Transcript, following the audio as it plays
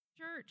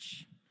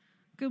Church.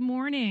 Good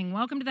morning.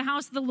 Welcome to the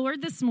house of the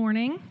Lord this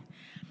morning.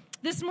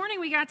 This morning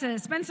we got to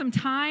spend some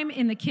time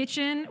in the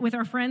kitchen with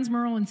our friends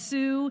Merle and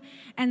Sue,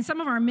 and some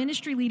of our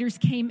ministry leaders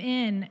came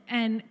in,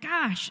 and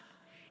gosh,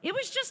 it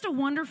was just a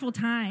wonderful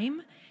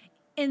time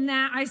in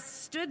that I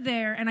stood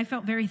there and I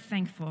felt very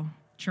thankful,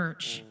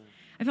 church.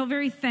 I felt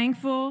very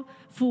thankful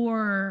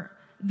for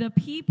the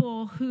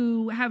people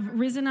who have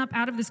risen up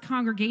out of this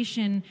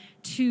congregation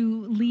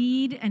to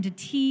lead and to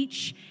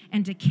teach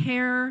and to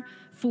care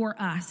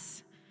for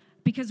us,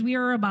 because we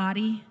are a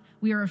body,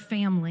 we are a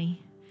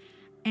family.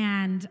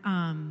 And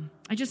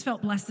I just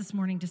felt blessed this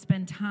morning to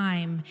spend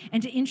time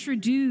and to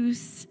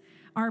introduce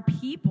our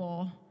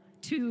people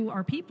to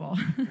our people.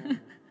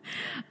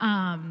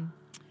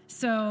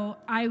 So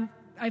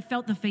I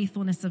felt the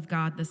faithfulness of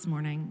God this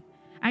morning.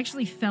 I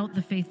actually felt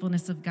the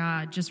faithfulness of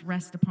God just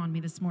rest upon me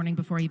this morning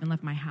before I even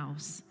left my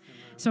house.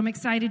 So I'm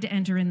excited to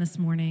enter in this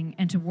morning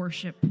and to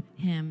worship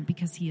him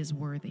because he is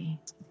worthy.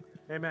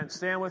 Amen.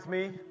 Stand with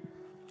me,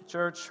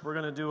 church. We're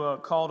going to do a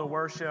call to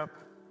worship.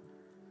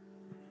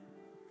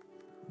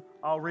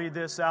 I'll read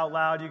this out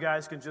loud. You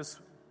guys can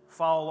just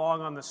follow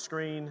along on the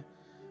screen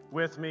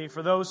with me.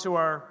 For those who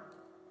are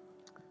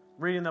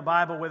reading the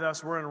Bible with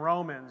us, we're in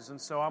Romans, and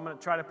so I'm going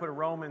to try to put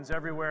Romans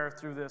everywhere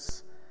through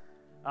this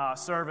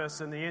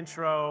service and the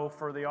intro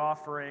for the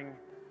offering.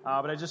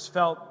 But I just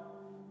felt,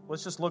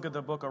 let's just look at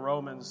the book of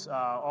Romans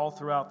all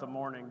throughout the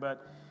morning.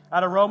 But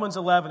out of Romans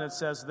 11, it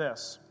says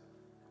this,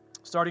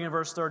 starting in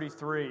verse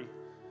 33.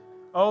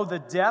 Oh, the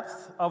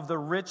depth of the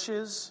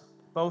riches,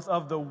 both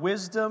of the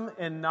wisdom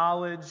and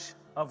knowledge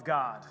of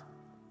God.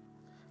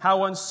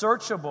 How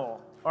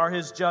unsearchable are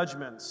his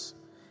judgments,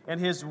 and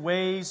his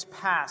ways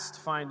past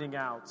finding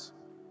out.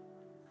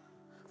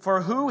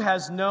 For who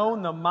has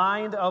known the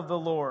mind of the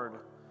Lord,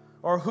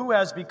 or who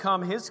has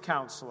become his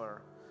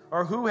counselor,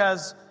 or who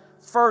has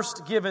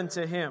first given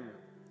to him,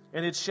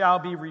 and it shall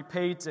be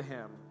repaid to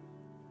him?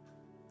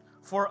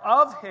 For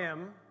of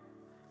him,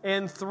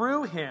 and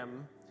through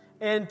him,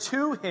 and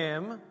to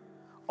him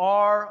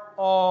are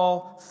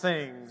all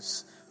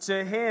things.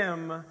 To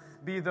him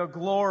be the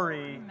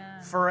glory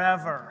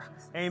forever.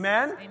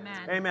 Amen?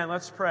 Amen.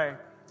 Let's pray.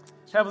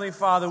 Heavenly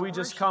Father, we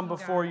just come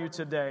before you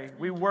today.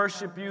 We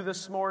worship you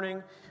this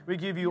morning. We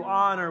give you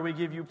honor. We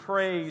give you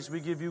praise. We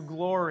give you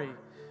glory.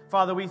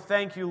 Father, we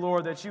thank you,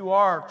 Lord, that you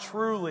are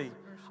truly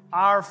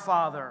our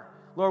Father.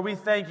 Lord, we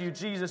thank you,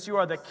 Jesus, you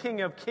are the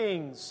King of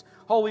Kings.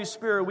 Holy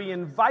Spirit, we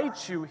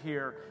invite you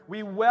here.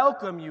 We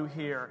welcome you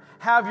here.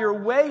 Have your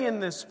way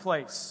in this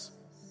place.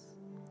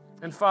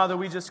 And Father,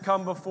 we just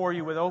come before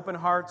you with open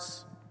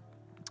hearts,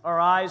 our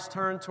eyes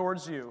turned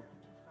towards you.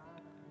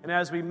 And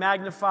as we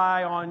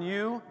magnify on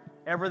you,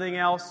 everything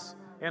else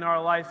in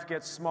our life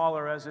gets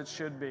smaller as it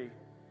should be.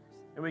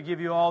 And we give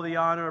you all the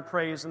honor and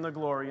praise and the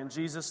glory. In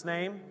Jesus'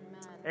 name,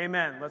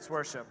 amen. Let's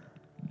worship.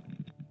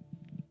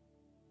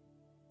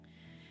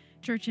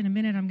 Church, in a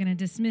minute, I'm going to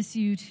dismiss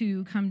you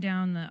to come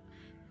down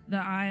the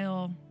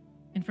aisle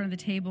in front of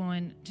the table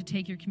and to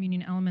take your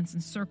communion elements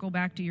and circle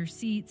back to your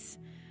seats.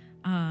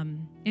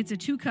 It's a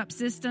 2-cup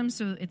system,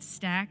 so it's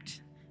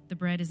stacked. The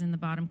bread is in the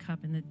bottom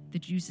cup, and the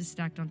juice is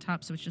stacked on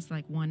top, so it's just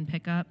like one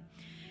pickup.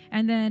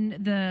 And then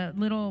the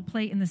little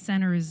plate in the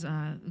center is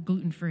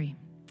gluten-free.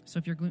 So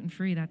if you're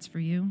gluten-free, that's for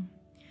you.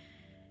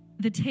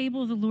 The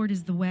table of the Lord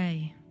is the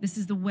way. This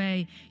is the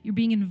way. You're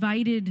being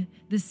invited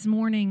this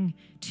morning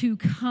to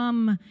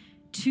come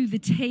to the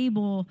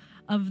table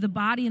of the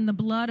body and the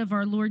blood of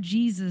our Lord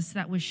Jesus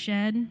that was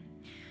shed.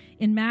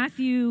 In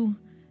Matthew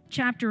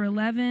chapter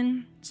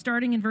 11,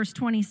 starting in verse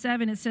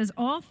 27, it says,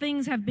 all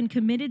things have been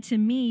committed to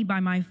me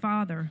by my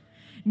Father.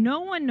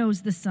 No one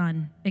knows the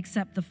Son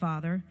except the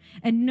Father,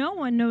 and no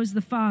one knows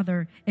the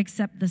Father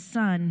except the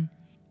Son,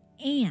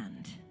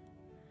 and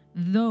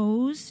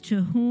those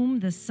to whom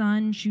the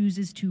Son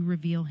chooses to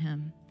reveal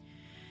him.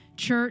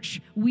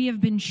 Church, we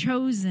have been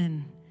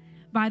chosen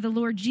by the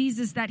Lord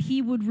Jesus that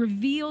he would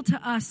reveal to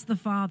us the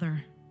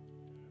Father.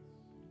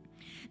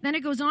 Then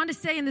it goes on to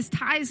say, and this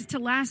ties to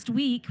last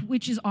week,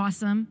 which is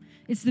awesome.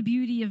 It's the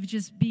beauty of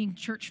just being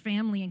church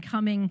family and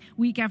coming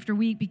week after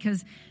week,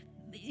 because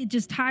it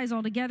just ties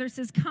all together. It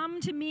says, come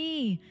to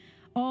me,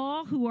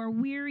 all who are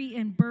weary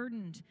and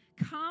burdened.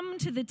 Come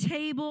to the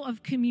table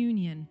of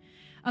communion,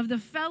 of the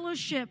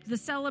fellowship, the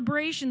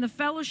celebration, the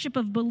fellowship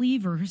of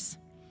believers.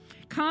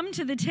 Come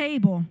to the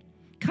table.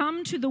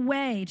 Come to the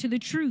way, to the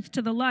truth,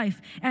 to the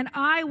life, and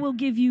I will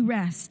give you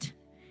rest.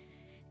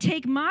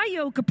 Take my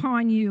yoke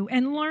upon you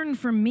and learn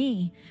from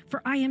me,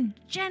 for I am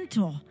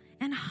gentle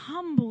and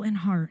humble in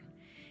heart,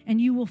 and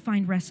you will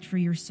find rest for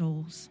your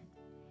souls.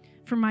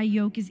 For my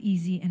yoke is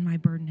easy and my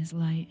burden is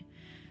light.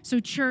 So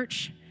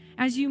church,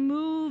 as you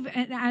move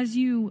and as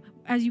you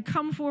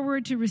come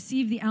forward to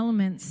receive the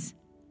elements,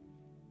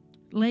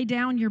 lay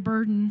down your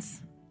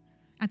burdens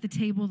at the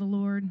table of the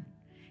Lord.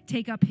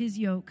 Take up his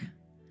yoke.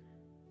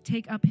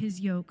 Take up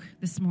his yoke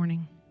this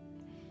morning.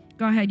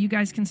 Go ahead, you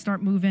guys can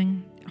start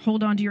moving.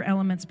 Hold on to your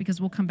elements because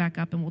we'll come back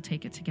up and we'll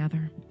take it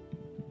together.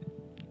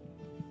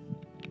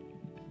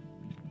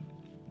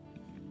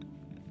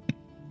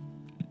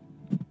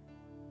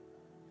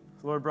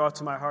 The Lord brought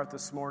to my heart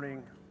this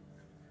morning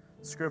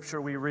scripture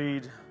we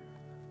read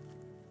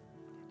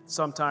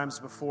sometimes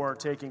before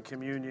taking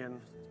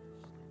communion.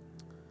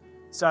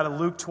 It's out of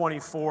Luke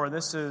 24, and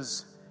this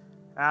is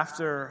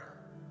after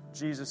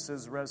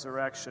Jesus'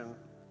 resurrection,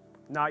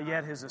 not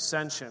yet his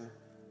ascension.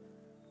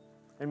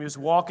 And he was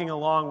walking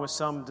along with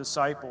some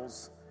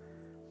disciples.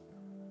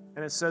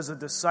 And it says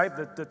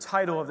the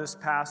title of this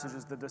passage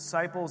is "The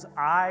Disciples'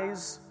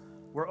 Eyes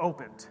Were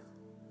Opened."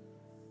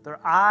 Their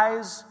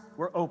eyes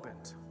were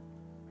opened.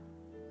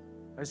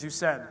 As you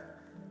said,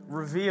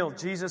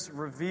 Jesus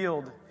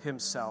revealed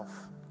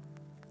himself.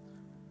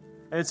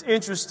 And it's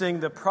interesting,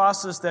 the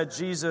process that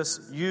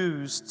Jesus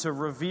used to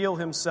reveal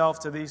himself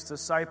to these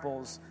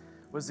disciples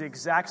was the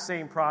exact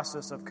same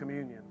process of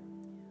communion.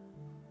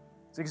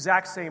 It's the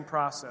exact same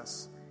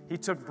process. He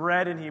took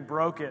bread and he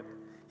broke it.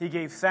 He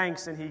gave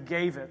thanks and he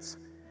gave it.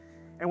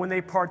 And when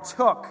they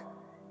partook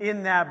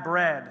in that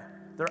bread,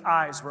 their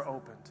eyes were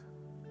opened.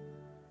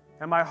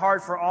 And my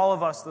heart for all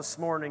of us this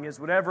morning is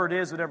whatever it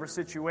is, whatever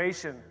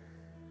situation,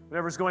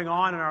 whatever's going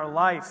on in our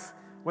life,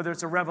 whether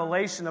it's a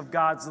revelation of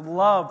God's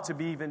love to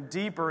be even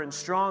deeper and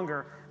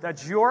stronger,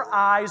 that your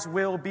eyes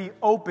will be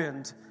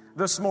opened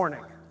this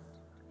morning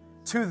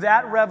to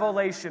that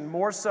revelation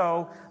more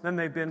so than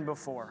they've been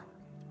before.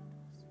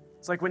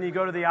 It's like when you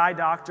go to the eye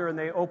doctor and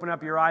they open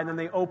up your eye and then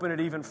they open it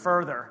even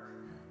further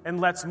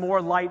and lets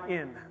more light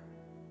in.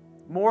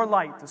 More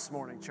light this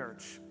morning,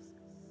 church.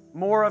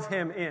 More of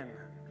him in.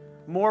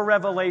 More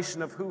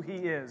revelation of who he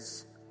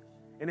is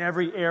in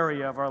every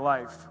area of our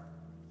life.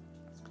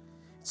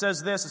 It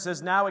says this, it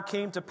says, "Now it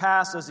came to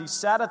pass as he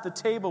sat at the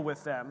table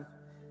with them,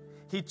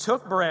 he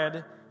took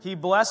bread, he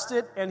blessed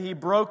it, and he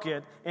broke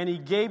it, and he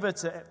gave it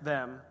to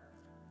them.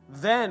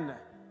 Then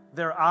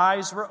their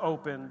eyes were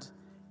opened,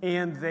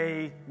 and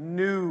they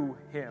knew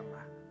him."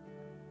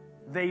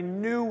 They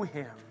knew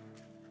him.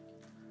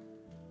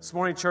 This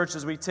morning, church,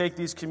 as we take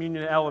these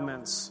communion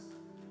elements,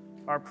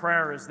 our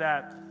prayer is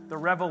that the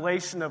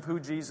revelation of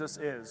who Jesus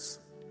is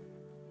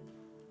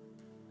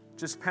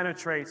just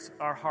penetrates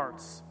our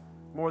hearts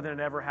more than it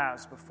ever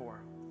has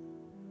before.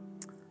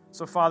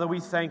 So, Father, we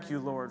thank you,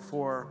 Lord,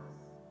 for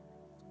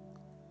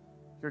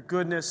your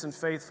goodness and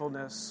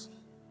faithfulness.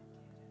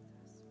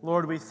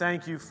 Lord, we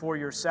thank you for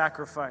your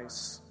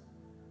sacrifice.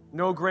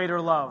 No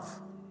greater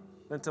love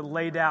than to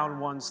lay down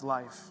one's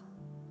life.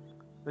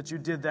 That you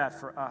did that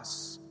for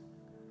us.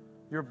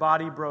 Your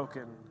body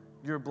broken,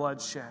 your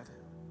blood shed.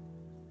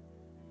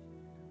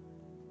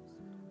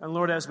 And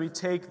Lord, as we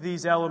take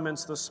these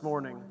elements this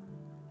morning,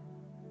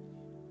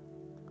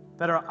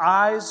 that our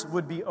eyes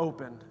would be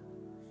opened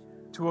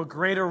to a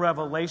greater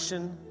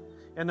revelation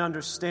and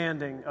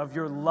understanding of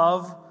your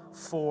love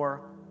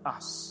for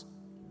us.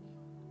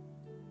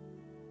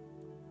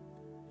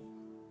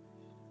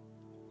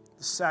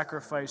 The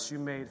sacrifice you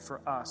made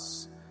for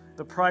us,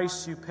 the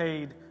price you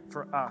paid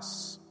for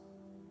us.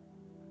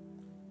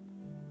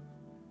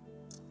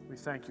 We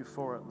thank you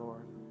for it,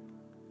 Lord.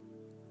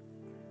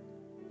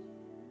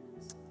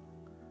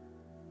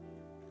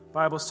 The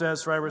Bible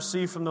says, "For I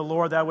received from the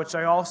Lord that which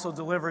I also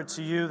delivered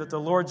to you, that the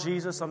Lord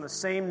Jesus, on the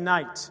same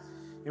night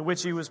in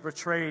which he was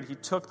betrayed, he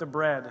took the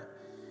bread.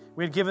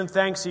 We had given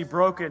thanks, he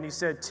broke it, and he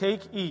said,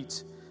 'Take,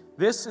 eat.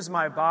 This is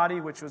my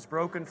body, which was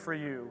broken for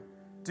you.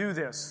 Do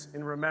this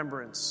in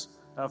remembrance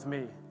of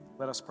me.'"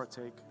 Let us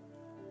partake.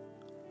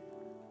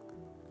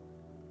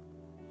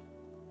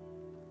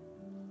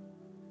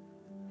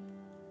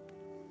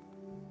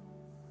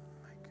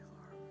 Thank you,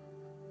 Lord.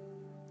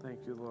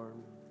 Thank you, Lord.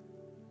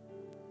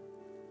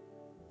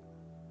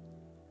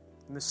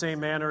 In the same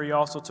manner, he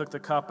also took the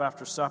cup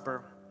after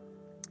supper,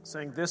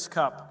 saying, "This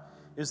cup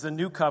is the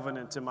new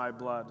covenant in my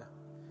blood.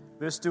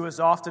 This do as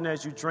often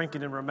as you drink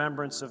it in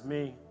remembrance of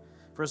me.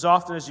 For as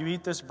often as you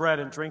eat this bread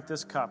and drink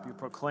this cup, you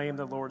proclaim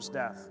the Lord's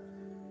death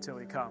till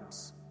he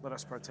comes." Let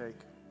us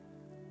partake.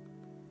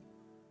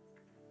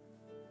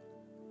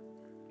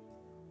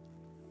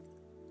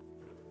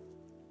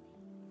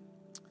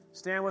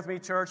 Stand with me,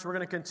 church. We're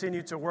going to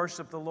continue to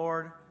worship the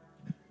Lord.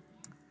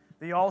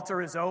 The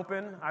altar is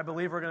open. I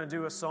believe we're going to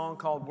do a song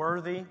called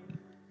 "Worthy."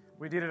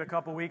 We did it a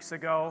couple weeks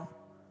ago.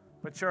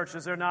 But church,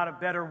 is there not a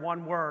better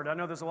one word? I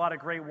know there's a lot of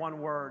great one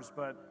words,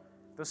 but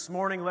this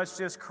morning, let's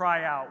just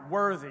cry out,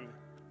 "Worthy,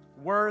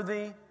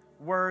 worthy,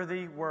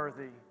 worthy,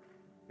 worthy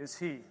is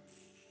he."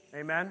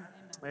 Amen?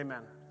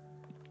 Amen.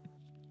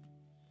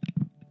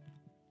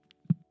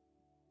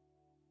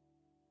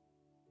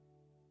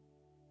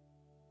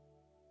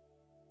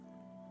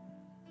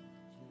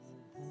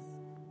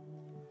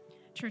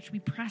 Church,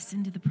 we press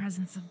into the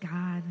presence of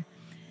God.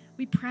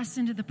 We press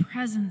into the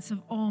presence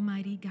of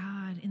Almighty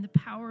God in the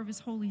power of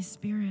his Holy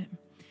Spirit.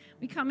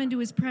 We come into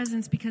his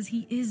presence because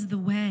he is the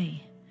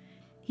way.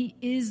 He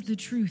is the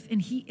truth,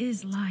 and he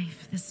is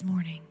life this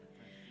morning.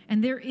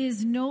 And there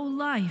is no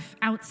life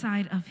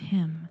outside of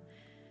him.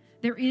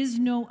 There is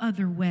no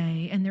other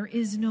way, and there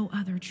is no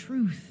other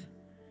truth.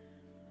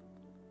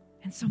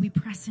 And so we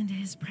press into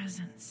his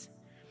presence.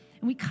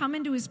 And we come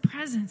into his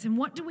presence, and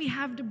what do we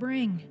have to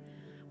bring?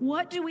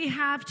 What do we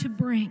have to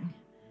bring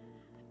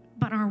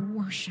but our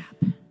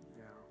worship?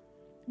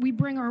 we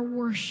bring our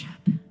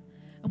worship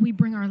and we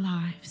bring our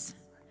lives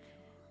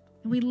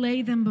and we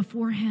lay them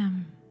before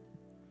him.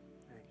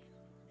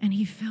 And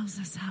he fills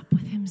us up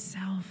with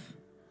himself.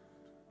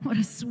 What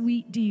a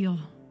sweet deal.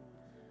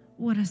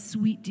 What a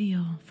sweet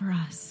deal for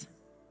us.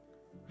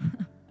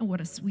 And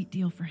what a sweet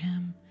deal for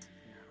him.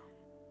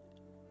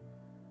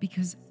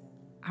 Because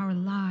our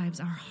lives,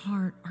 our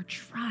heart, our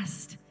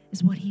trust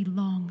is what he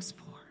longs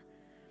for.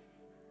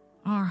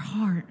 Our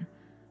heart,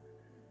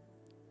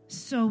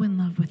 so in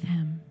love with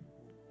him.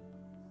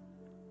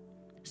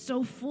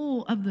 So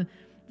full of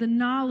the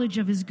knowledge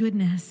of his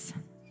goodness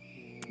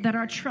that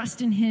our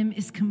trust in him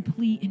is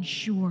complete and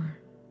sure.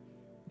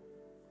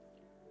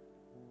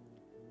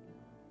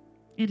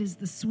 It is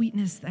the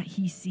sweetness that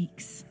he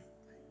seeks,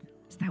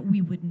 is that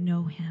we would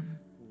know him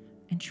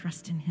and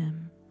trust in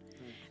him,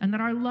 and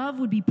that our love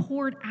would be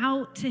poured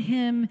out to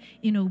him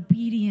in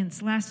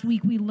obedience. Last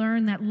week we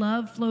learned that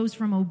love flows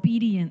from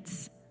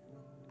obedience.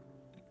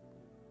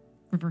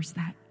 Reverse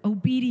that.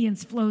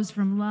 Obedience flows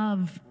from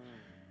love.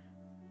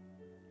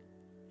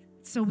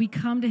 So we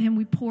come to him,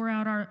 we pour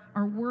out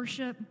our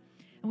worship,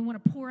 and we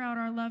want to pour out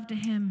our love to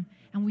him,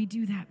 and we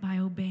do that by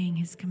obeying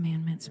his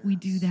commandments. We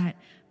do that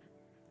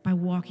by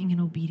walking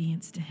in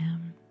obedience to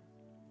him.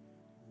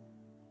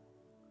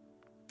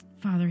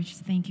 Father, I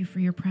just thank you for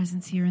your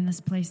presence here in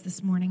this place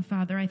this morning.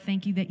 Father, I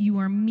thank you that you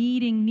are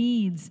meeting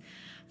needs.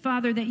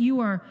 Father, that you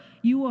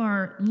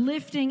are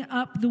lifting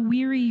up the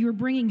weary. You're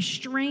bringing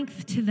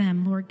strength to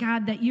them, Lord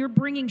God, that you're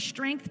bringing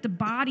strength to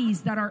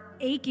bodies that are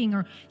aching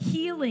or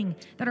healing,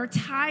 that are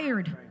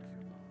tired.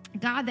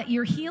 God, that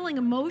you're healing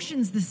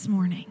emotions this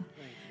morning.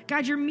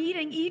 God, you're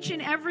meeting each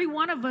and every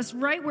one of us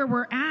right where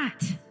we're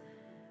at.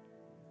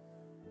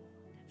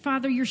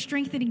 Father, you're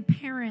strengthening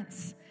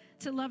parents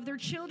to love their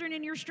children,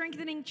 and you're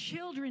strengthening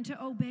children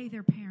to obey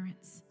their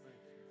parents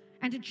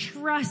and to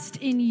trust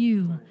in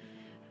you.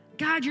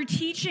 God, you're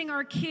teaching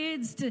our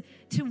kids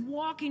to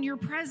walk in your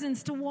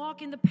presence, to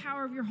walk in the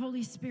power of your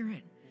Holy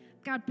Spirit.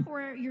 God,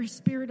 pour out your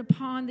Spirit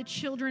upon the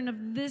children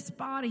of this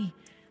body,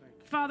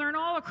 Father, and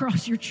all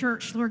across your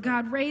church, Lord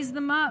God. Raise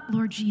them up,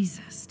 Lord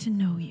Jesus, to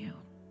know you.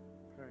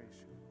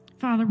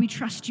 Father, we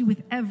trust you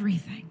with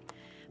everything.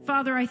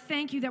 Father, I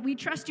thank you that we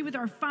trust you with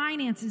our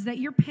finances, that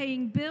you're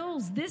paying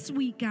bills this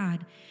week,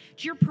 God.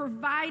 That you're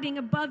providing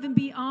above and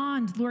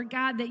beyond, Lord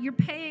God, that you're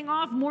paying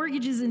off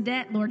mortgages and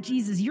debt, Lord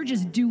Jesus. You're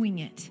just doing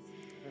it.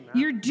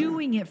 You're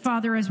doing it,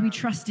 Father, as we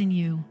trust in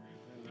you.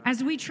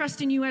 As we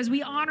trust in you, as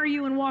we honor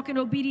you and walk in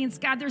obedience,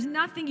 God, there's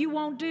nothing you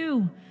won't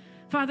do.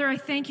 Father, I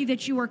thank you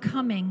that you are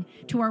coming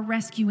to our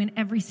rescue in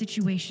every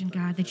situation,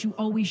 God, that you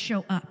always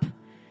show up.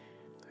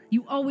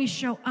 You always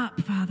show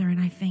up, Father, and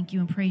I thank you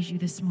and praise you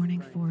this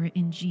morning for it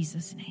in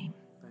Jesus' name.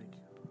 Thank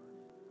you.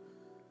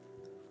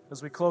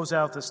 As we close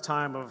out this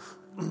time of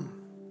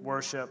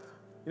worship,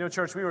 you know,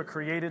 church, we were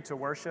created to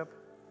worship.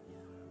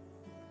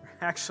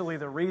 Actually,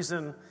 the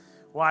reason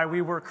why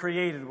we were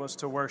created was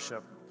to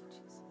worship.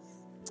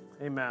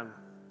 Amen.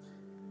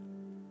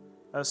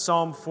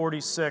 Psalm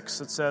 46,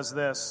 it says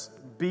this: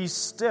 "Be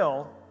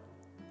still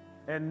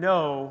and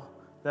know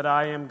that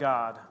I am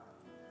God."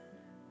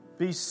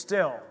 Be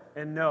still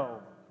and know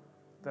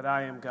that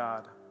I am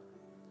God.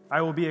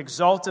 I will be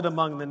exalted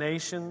among the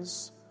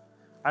nations.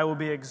 I will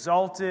be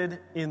exalted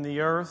in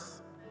the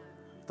earth.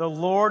 The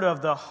Lord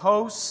of the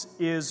hosts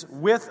is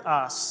with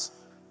us.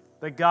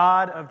 The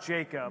God of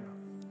Jacob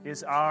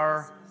is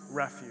our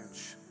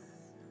refuge.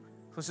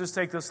 Let's just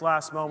take this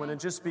last moment and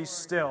just be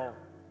still.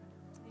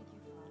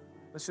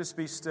 Let's just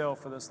be still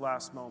for this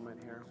last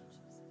moment here.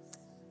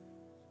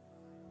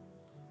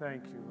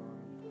 Thank you, Lord.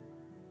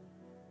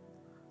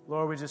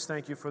 Lord, we just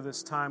thank you for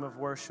this time of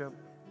worship,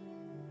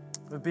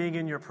 of being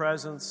in your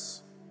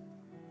presence.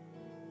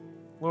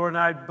 Lord, and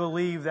I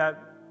believe that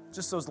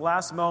just those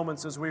last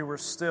moments as we were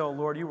still,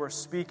 Lord, you were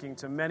speaking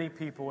to many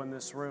people in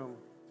this room.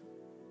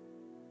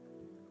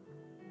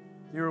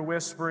 You were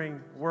whispering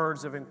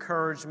words of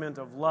encouragement,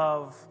 of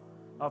love,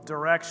 of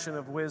direction,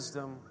 of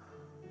wisdom,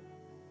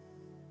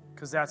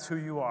 because that's who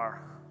you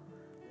are.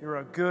 You're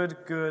a good,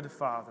 good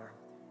Father.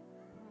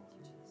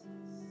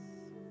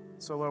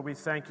 So, Lord, we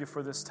thank you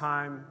for this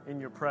time in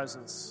your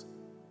presence.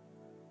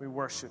 We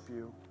worship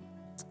you.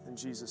 In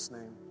Jesus'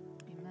 name.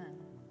 Amen.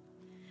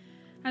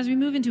 As we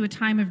move into a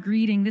time of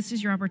greeting, this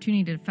is your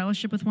opportunity to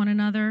fellowship with one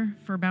another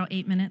for about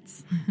 8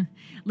 minutes.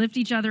 Lift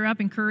each other up,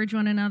 encourage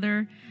one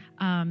another.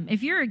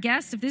 If you're a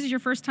guest, if this is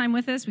your first time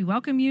with us, we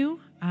welcome you.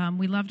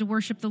 We love to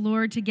worship the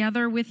Lord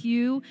together with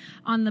you.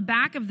 On the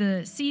back of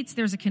the seats,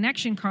 there's a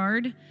connection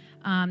card.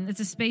 It's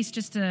a space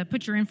just to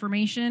put your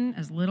information,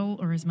 as little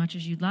or as much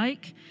as you'd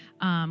like.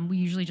 We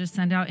usually just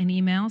send out an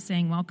email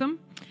saying welcome.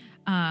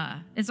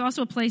 It's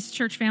also a place,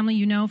 church family,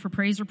 you know, for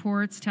praise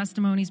reports,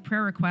 testimonies,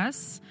 prayer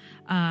requests.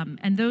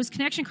 And those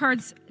connection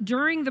cards,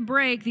 during the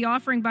break, the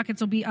offering buckets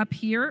will be up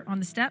here on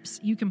the steps.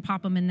 You can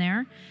pop them in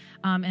there,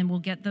 and we'll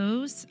get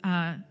those.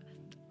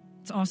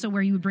 It's also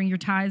where you would bring your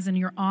tithes and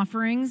your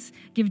offerings.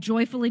 Give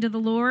joyfully to the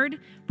Lord.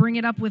 Bring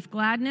it up with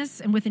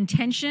gladness and with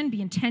intention.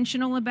 Be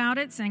intentional about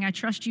it, saying, I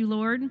trust you,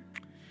 Lord.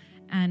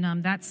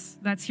 And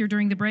that's here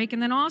during the break.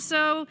 And then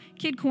also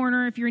Kid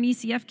Corner, if you're an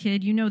ECF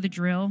kid, you know the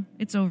drill.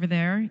 It's over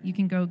there. You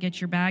can go get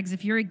your bags.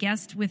 If you're a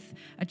guest with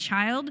a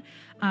child,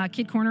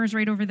 Kid Corner is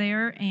right over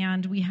there.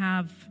 And we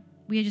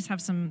just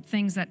have some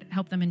things that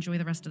help them enjoy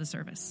the rest of the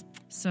service.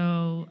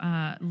 So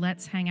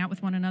let's hang out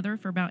with one another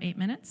for about 8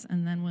 minutes,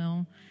 and then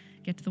we'll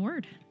get to the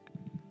Word.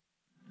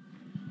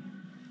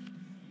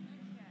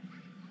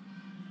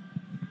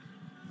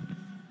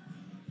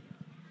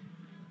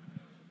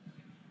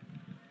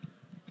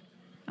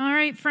 All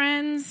right,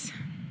 friends.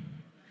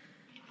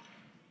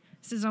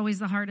 This is always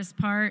the hardest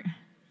part.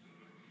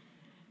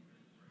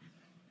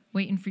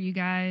 Waiting for you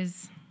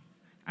guys.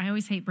 I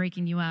always hate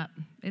breaking you up.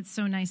 It's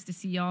so nice to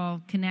see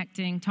y'all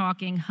connecting,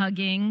 talking,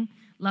 hugging,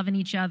 loving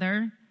each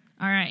other.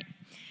 All right.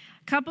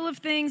 A couple of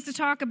things to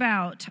talk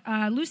about.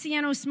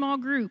 Luciano Small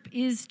Group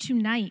is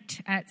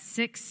tonight at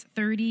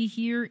 6:30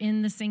 here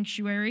in the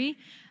sanctuary.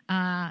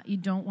 You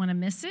don't want to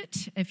miss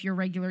it if you're a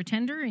regular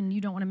attender, and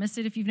you don't want to miss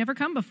it if you've never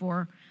come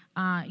before.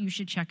 You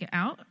should check it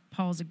out.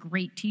 Paul's a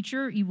great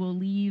teacher. You will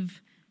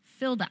leave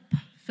filled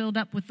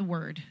up with the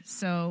Word.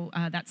 So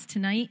that's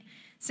tonight,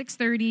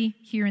 6:30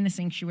 here in the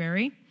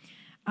sanctuary.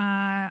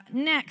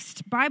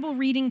 Next, Bible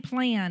reading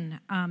plan.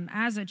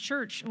 As a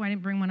church, I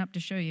didn't bring one up to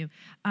show you.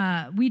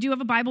 We do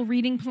have a Bible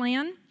reading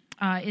plan.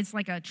 It's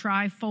like a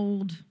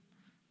tri-fold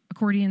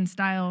accordion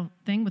style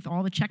thing with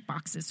all the check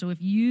boxes. So if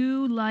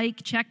you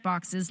like check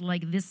boxes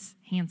like this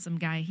handsome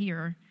guy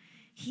here,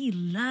 he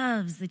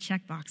loves the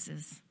check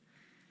boxes.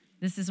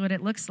 This is what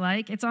it looks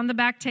like. It's on the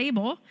back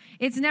table.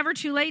 It's never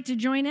too late to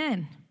join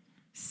in.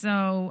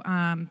 So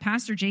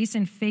Pastor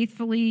Jason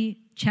faithfully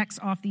checks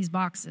off these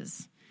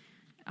boxes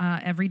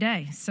every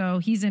day. So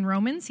he's in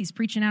Romans. He's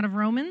preaching out of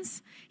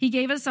Romans. He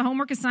gave us a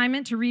homework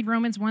assignment to read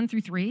Romans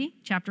 1-3,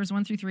 chapters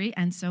 1-3,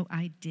 and so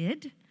I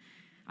did.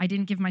 I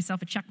didn't give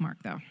myself a check mark,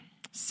 though.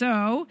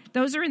 So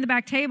those are in the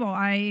back table.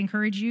 I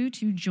encourage you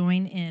to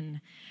join in.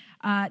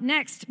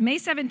 Next, May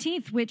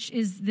 17th, which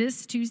is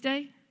this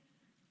Tuesday.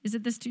 Is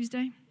it this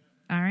Tuesday?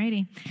 All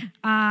righty.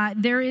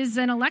 There is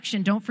an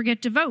election. Don't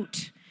forget to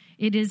vote.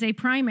 It is a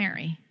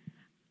primary.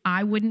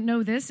 I wouldn't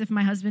know this if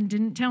my husband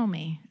didn't tell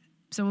me.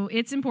 So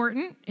it's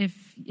important.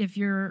 If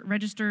you're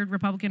registered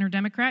Republican or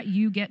Democrat,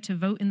 you get to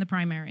vote in the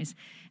primaries.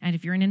 And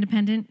if you're an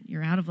independent,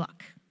 you're out of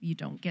luck. You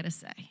don't get a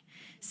say.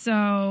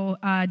 So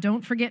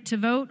don't forget to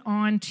vote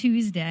on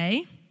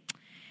Tuesday.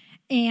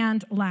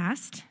 And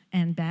last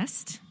and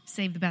best,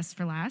 save the best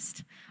for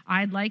last,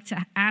 I'd like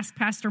to ask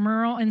Pastor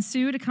Merle and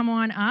Sue to come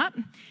on up.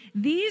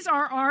 These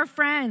are our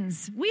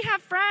friends. We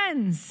have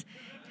friends.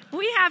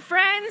 We have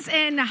friends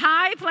in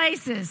high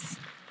places.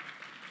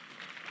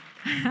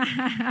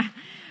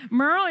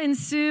 Merle and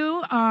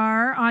Sue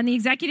are on the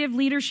executive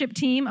leadership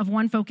team of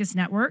One Focus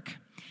Network.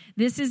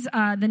 This is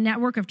the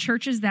network of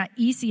churches that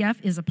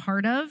ECF is a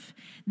part of.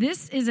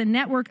 This is a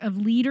network of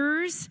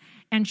leaders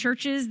and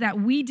churches that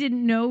we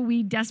didn't know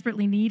we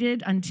desperately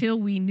needed until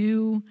we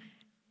knew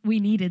we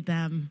needed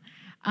them.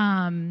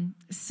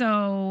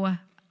 So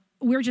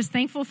we're just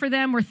thankful for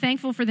them. We're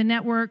thankful for the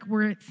network.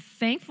 We're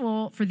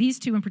thankful for these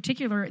two in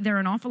particular. They're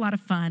an awful lot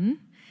of fun.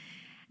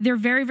 They're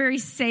very, very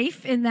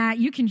safe in that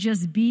you can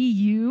just be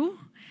you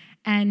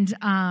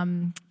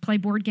and play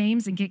board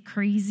games and get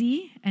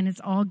crazy, and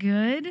it's all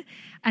good.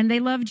 And they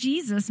love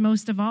Jesus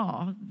most of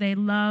all. They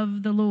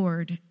love the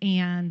Lord,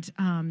 and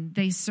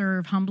they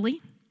serve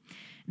humbly.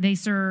 They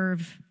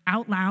serve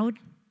out loud,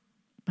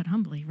 but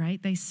humbly, right?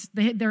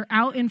 They're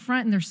out in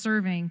front and they're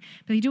serving,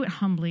 but they do it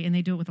humbly, and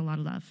they do it with a lot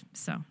of love.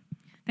 So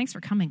thanks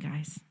for coming,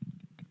 guys.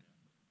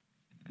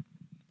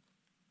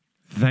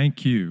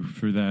 Thank you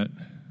for that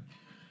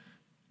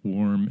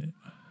warm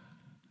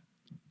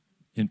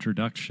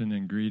introduction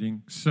and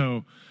greeting.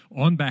 So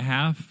on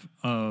behalf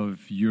of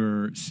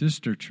your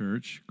sister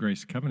church,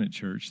 Grace Covenant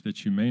Church,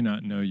 that you may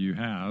not know you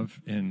have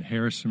in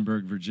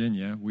Harrisonburg,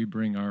 Virginia, we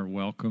bring our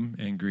welcome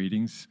and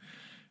greetings.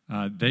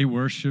 They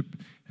worship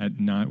at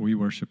 9. We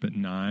worship at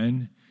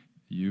 9,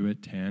 you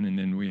at 10, and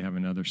then we have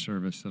another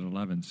service at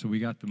 11. So we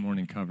got the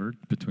morning covered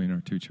between our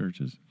two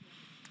churches.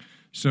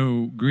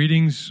 So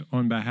greetings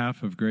on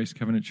behalf of Grace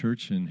Covenant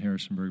Church in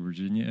Harrisonburg,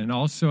 Virginia. And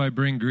also I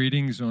bring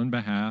greetings on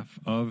behalf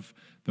of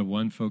the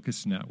One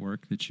Focus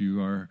Network that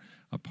you are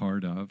a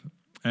part of.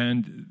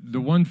 And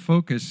the One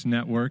Focus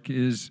Network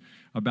is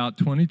about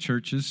 20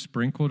 churches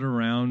sprinkled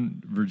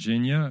around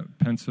Virginia,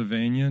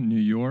 Pennsylvania, New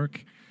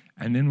York,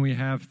 and then we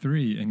have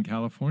 3 in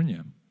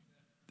California.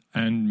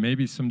 And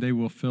maybe someday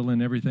we'll fill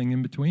in everything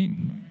in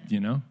between,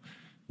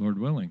 Lord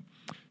willing.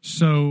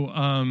 So,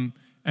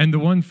 and the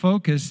one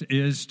focus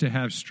is to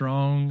have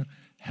strong,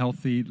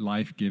 healthy,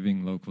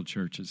 life-giving local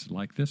churches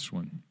like this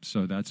one.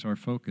 So that's our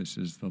focus,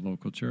 is the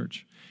local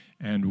church.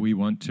 And we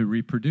want to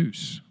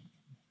reproduce,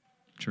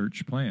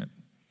 church plant,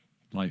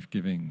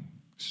 life-giving,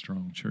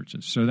 strong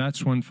churches. So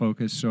that's one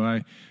focus. So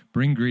I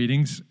bring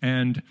greetings.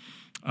 And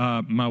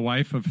my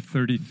wife of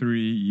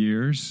 33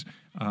 years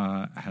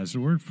has a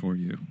word for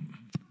you.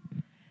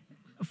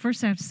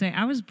 First, I have to say,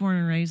 I was born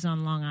and raised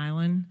on Long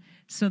Island.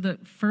 So the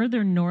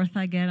further north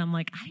I get, I'm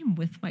like, I am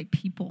with my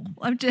people.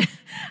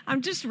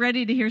 I'm just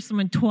ready to hear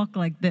someone talk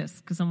like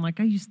this, because I'm like,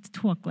 I used to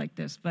talk like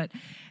this. But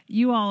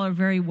you all are a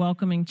very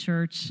welcoming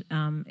church.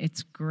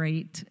 It's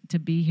great to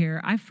be here.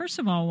 I first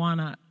of all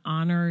want to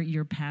honor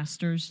your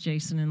pastors,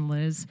 Jason and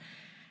Liz.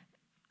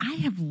 I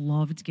have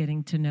loved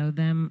getting to know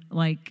them.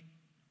 Like,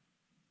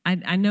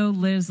 I know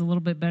Liz a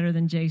little bit better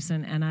than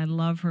Jason, and I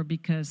love her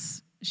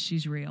because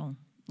she's real.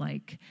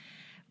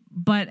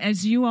 But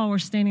as you all were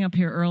standing up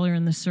here earlier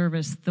in the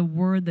service, the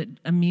word that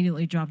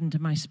immediately dropped into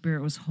my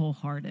spirit was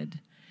wholehearted.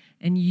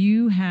 And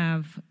you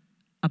have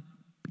a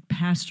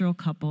pastoral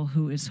couple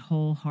who is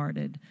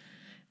wholehearted.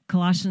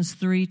 Colossians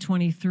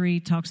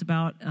 3:23 talks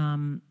about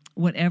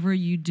whatever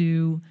you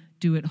do,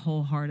 do it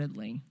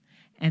wholeheartedly.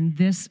 And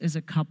this is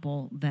a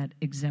couple that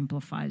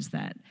exemplifies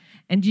that.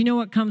 And do you know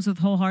what comes with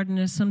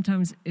wholeheartedness?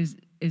 Sometimes is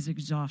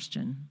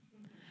exhaustion.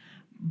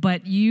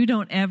 But you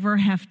don't ever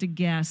have to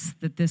guess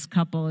that this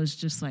couple is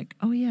just like,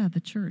 oh yeah,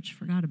 the church,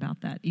 forgot about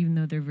that, even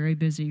though they're very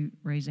busy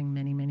raising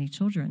many, many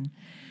children.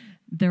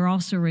 They're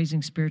also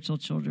raising spiritual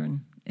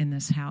children in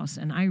this house,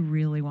 and I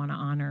really want to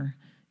honor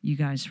you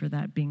guys for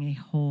that, being a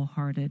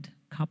wholehearted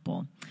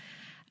couple.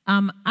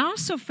 I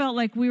also felt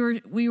like we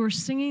were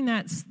singing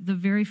the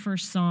very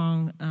first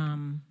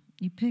song,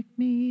 you pick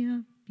me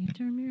up, you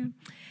turn me around,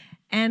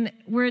 and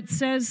where it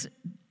says,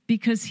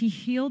 because he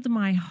healed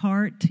my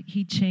heart,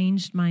 he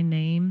changed my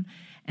name.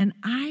 And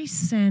I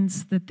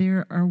sense that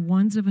there are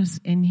ones of us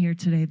in here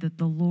today that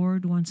the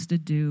Lord wants to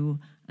do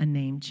a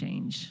name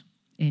change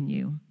in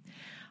you.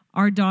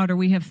 Our daughter,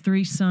 we have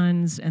 3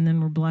 sons, and then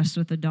we're blessed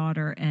with a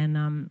daughter.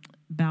 And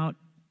about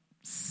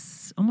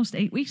almost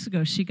 8 weeks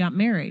ago, she got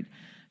married.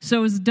 So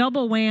it was a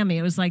double whammy.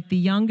 It was like the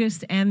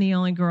youngest and the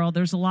only girl.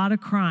 There's a lot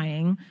of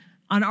crying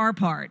on our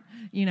part.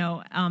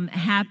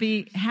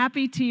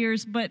 Happy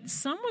tears, but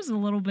some was a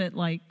little bit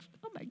like,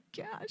 oh my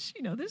gosh,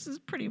 this is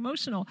pretty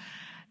emotional.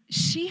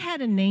 She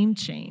had a name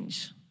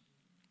change.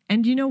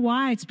 And you know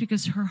why? It's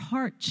because her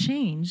heart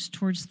changed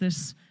towards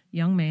this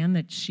young man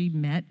that she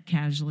met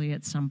casually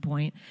at some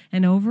point.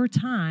 And over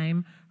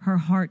time, her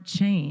heart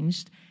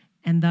changed,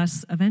 and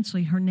thus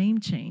eventually her name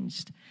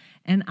changed.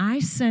 And I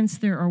sense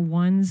there are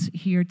ones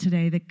here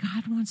today that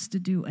God wants to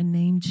do a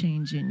name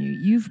change in you.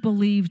 You've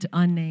believed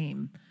a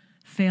name,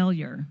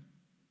 failure,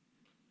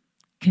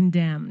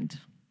 condemned,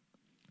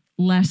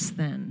 less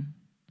than,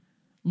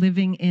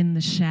 living in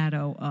the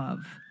shadow of.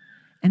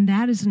 And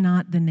that is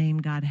not the name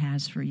God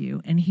has for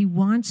you. And he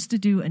wants to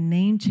do a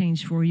name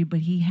change for you, but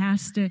he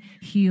has to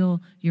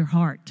heal your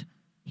heart.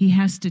 He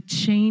has to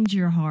change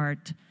your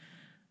heart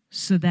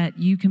so that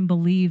you can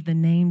believe the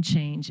name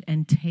change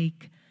and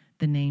take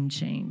the name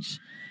change.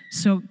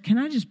 So can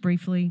I just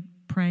briefly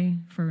pray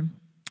for,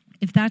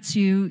 if that's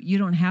you, you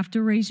don't have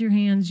to raise your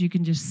hands. You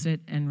can just sit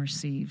and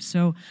receive.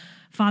 So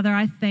Father,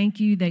 I thank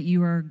you that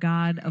you are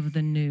God of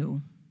the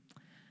new.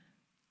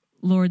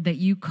 Lord, that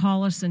you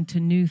call us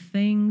into new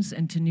things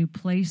and to new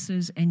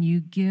places, and you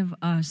give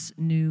us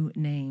new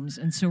names.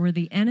 And so where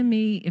the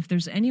enemy, if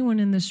there's anyone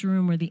in this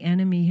room where the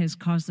enemy has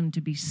caused them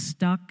to be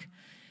stuck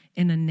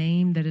in a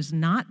name that is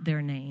not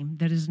their name,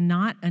 that is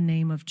not a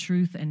name of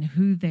truth and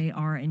who they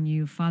are in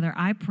you, Father,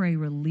 I pray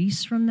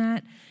release from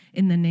that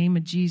in the name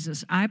of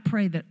Jesus. I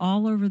pray that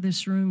all over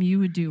this room you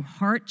would do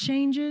heart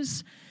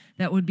changes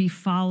that would be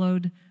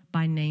followed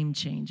by name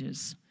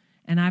changes.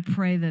 And I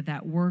pray that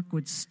that work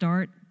would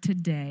start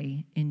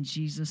today in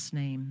Jesus'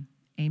 name.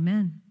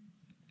 Amen.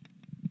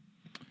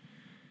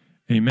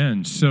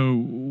 Amen.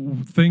 So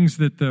things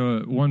that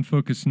the One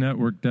Focus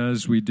Network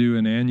does, we do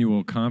an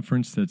annual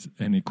conference that's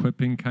an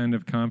equipping kind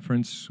of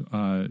conference.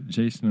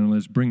 Jason and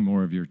Liz, bring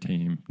more of your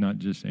team, not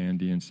just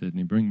Andy and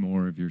Sydney. Bring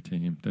more of your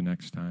team the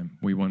next time.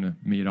 We want to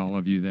meet all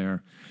of you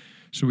there.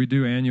 So we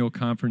do annual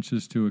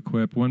conferences to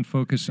equip. One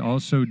Focus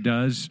also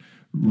does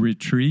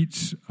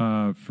retreats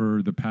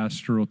for the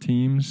pastoral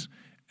teams,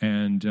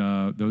 and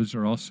those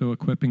are also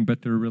equipping,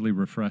 but they're really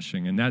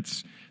refreshing. And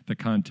that's the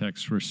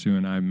context where Sue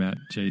and I met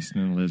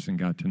Jason and Liz and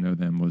got to know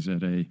them, was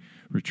at a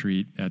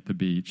retreat at the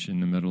beach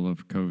in the middle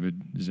of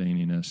COVID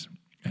zaniness.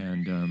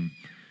 And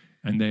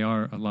they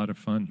are a lot of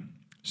fun.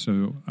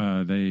 So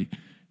they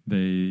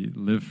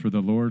live for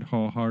the Lord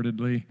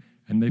wholeheartedly,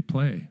 and they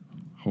play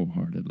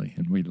wholeheartedly,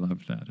 and we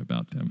love that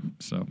about them.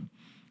 So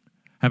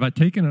have I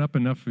taken up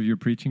enough of your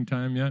preaching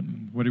time yet?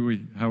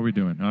 How are we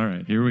doing? All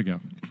right, here we go.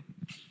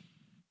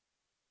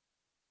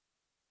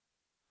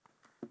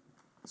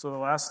 So the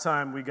last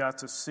time we got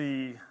to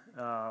see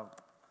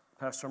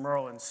Pastor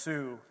Merle and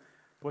Sue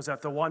was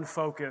at the One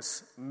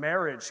Focus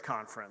Marriage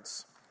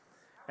Conference.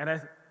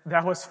 And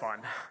that was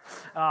fun.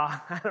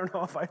 I don't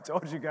know if I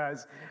told you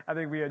guys. I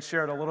think we had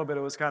shared a little bit.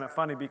 It was kind of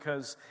funny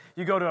because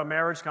you go to a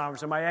marriage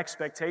conference, and my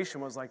expectation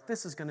was like,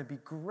 this is going to be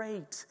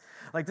great.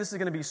 Like, this is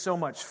going to be so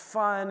much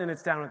fun, and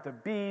it's down at the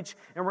beach,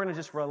 and we're going to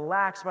just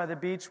relax by the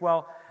beach.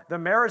 Well, the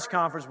marriage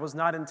conference was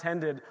not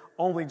intended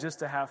only just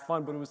to have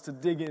fun, but it was to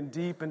dig in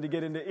deep and to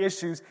get into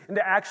issues and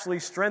to actually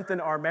strengthen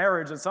our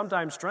marriage. And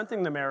sometimes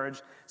strengthening the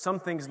marriage, some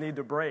things need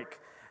to break.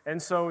 And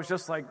so it was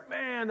just like,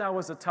 man, that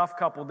was a tough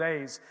couple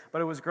days.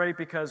 But it was great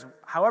because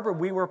however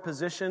we were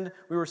positioned,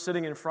 we were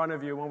sitting in front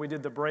of you. When we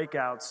did the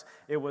breakouts,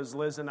 it was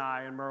Liz and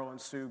I and Merle and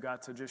Sue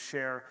got to just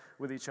share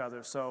with each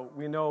other. So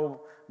we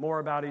know more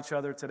about each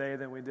other today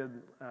than we did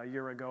a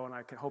year ago, and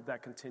I hope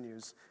that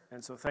continues.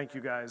 And so thank you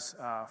guys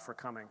for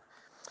coming.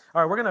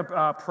 All right, we're going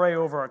to pray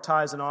over our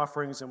tithes and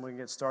offerings, and we can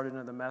get started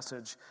into the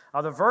message.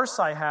 The verse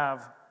I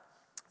have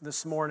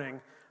this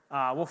morning,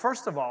 well,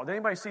 first of all, did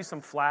anybody see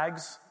some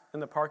flags in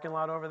the parking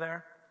lot over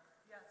there?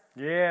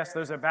 Yes,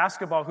 there's a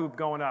basketball hoop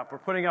going up. We're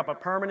putting up a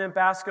permanent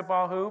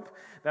basketball hoop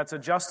that's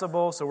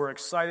adjustable, so we're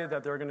excited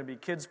that there are going to be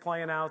kids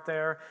playing out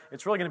there.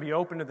 It's really going to be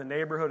open to the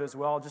neighborhood as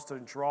well, just to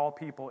draw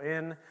people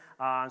in.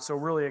 So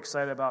really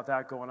excited about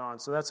that going on.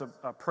 So that's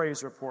a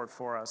praise report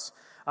for us.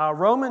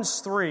 Romans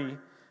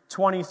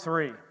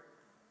 3:23. I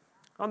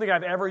don't think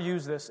I've ever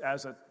used this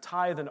as a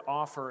tithe and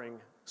offering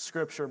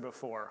scripture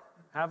before.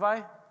 Have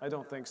I? I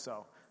don't think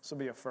so. This will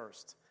be a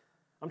first.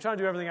 I'm trying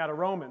to do everything out of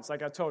Romans,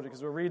 like I told you,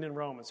 because we're reading in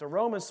Romans. So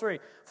Romans 3,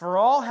 for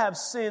all have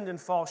sinned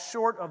and fall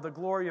short of the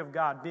glory of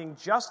God, being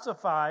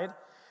justified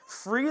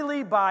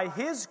freely by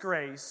His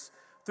grace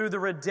through the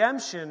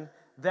redemption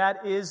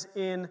that is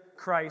in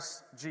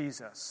Christ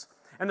Jesus.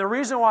 And the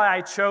reason why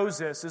I chose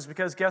this is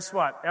because guess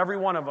what? Every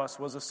one of us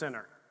was a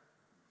sinner.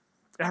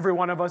 Every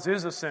one of us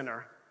is a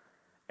sinner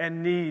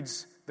and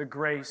needs the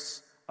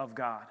grace of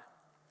God.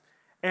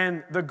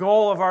 And the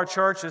goal of our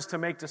church is to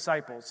make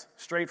disciples,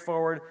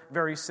 straightforward,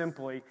 very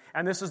simply.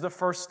 And this is the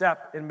first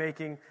step in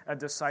making a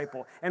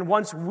disciple. And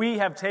once we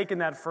have taken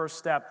that first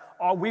step,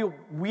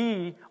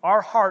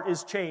 our heart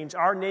is changed,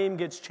 our name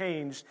gets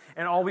changed,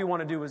 and all we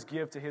want to do is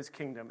give to His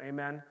kingdom.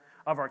 Amen?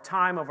 Of our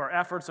time, of our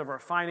efforts, of our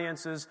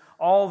finances,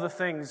 all the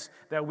things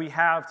that we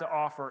have to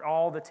offer,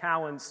 all the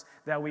talents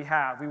that we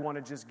have, we want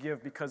to just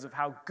give because of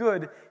how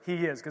good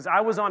He is. Because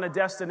I was on a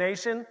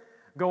destination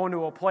going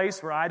to a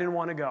place where I didn't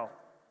want to go.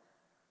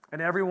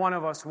 And every one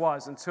of us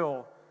was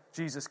until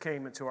Jesus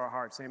came into our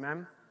hearts.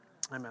 Amen?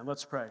 Amen.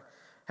 Let's pray.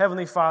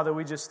 Heavenly Father,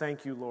 we just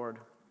thank you, Lord,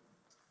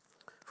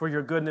 for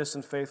your goodness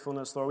and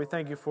faithfulness, Lord. We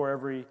thank you for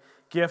every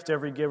gift,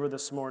 every giver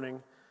this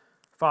morning.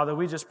 Father,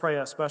 we just pray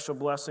a special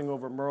blessing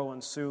over Merle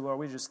and Sue, Lord.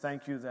 We just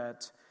thank you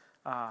that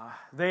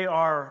they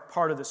are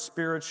part of the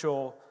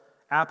spiritual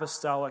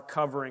apostolic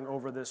covering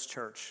over this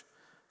church.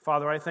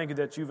 Father, I thank you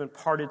that you've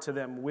imparted to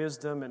them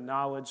wisdom and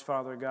knowledge,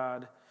 Father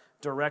God,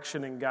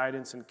 direction and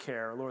guidance and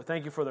care. Lord,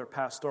 thank you for their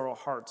pastoral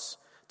hearts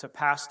to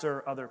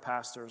pastor other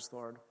pastors,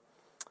 Lord.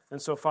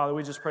 And so, Father,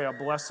 we just pray a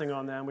blessing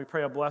on them. We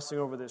pray a blessing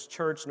over this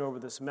church and over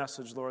this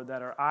message, Lord,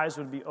 that our eyes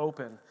would be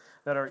open,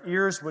 that our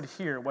ears would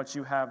hear what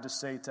you have to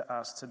say to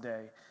us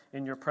today.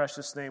 In your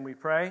precious name we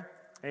pray.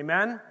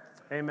 Amen?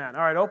 Amen.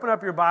 All right, open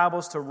up your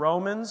Bibles to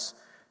Romans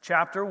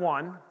chapter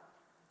 1.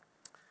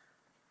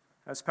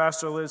 As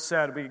Pastor Liz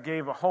said, we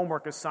gave a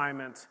homework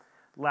assignment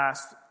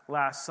last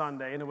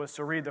Sunday, and it was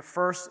to read the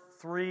first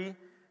 3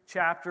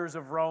 chapters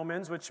of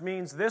Romans, which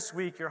means this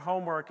week your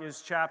homework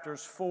is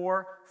chapters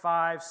 4,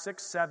 5,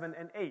 6, 7,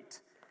 and 8.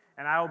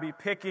 And I will be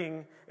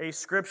picking a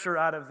scripture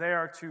out of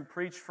there to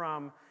preach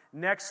from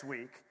next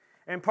week.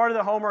 And part of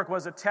the homework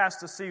was a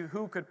test to see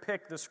who could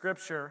pick the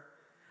scripture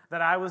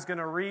that I was going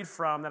to read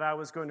from, that I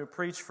was going to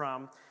preach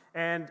from.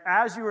 And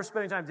as you were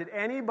spending time, did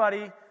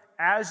anybody,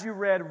 as you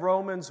read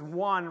Romans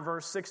 1,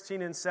 verse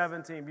 16 and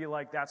 17, be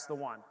like, that's the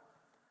one?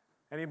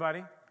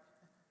 Anybody?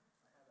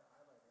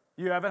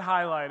 You have it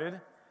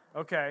highlighted.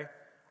 Okay.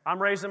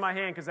 I'm raising my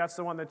hand because that's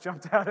the one that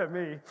jumped out at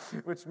me,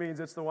 which means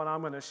it's the one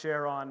I'm going to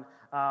share on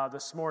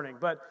this morning.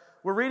 But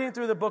we're reading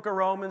through the book of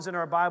Romans in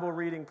our Bible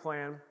reading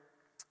plan.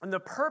 And the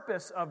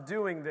purpose of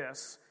doing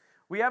this,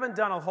 we haven't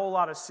done a whole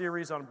lot of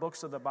series on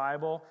books of the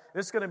Bible.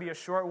 This is going to be a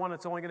short one.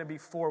 It's only going to be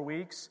 4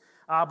 weeks.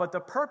 But the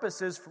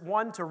purpose is,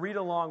 1, to read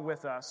along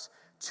with us.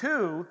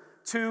 2,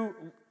 to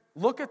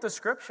look at the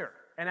Scripture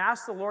and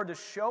ask the Lord to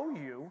show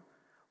you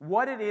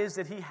what it is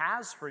that He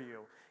has for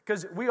you.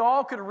 Because we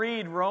all could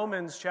read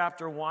Romans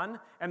chapter 1,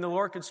 and the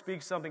Lord could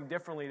speak something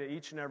differently to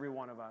each and every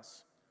one of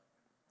us.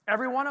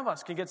 Every one of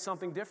us can get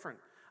something different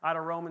out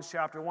of Romans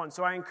chapter 1.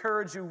 So I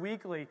encourage you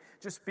weekly,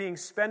 just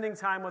spending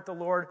time with the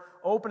Lord,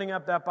 opening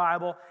up that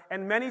Bible.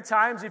 And many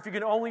times, if you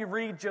can only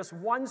read just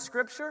one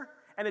scripture,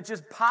 and it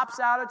just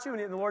pops out at you,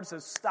 and the Lord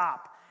says,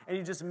 stop, and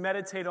you just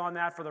meditate on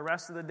that for the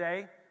rest of the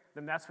day,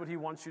 then that's what He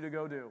wants you to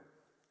go do.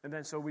 And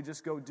then so we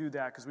just go do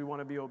that because we want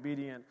to be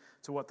obedient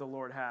to what the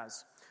Lord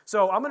has.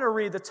 So I'm going to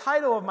read the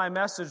title of my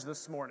message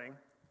this morning.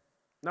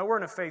 Now, we're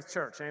in a faith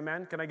church,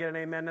 amen? Can I get an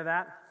amen to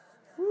that?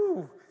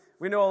 Woo.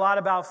 We know a lot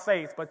about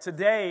faith, but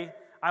today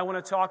I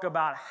want to talk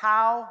about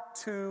how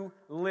to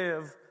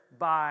live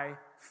by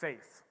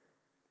faith.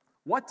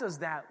 What does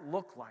that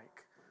look like?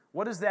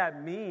 What does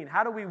that mean?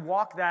 How do we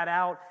walk that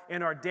out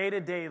in our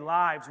day-to-day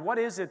lives? What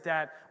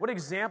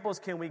examples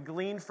can we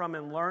glean from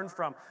and learn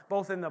from,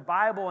 both in the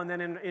Bible and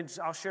then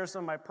I'll share some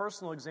of my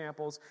personal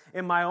examples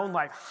in my own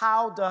life.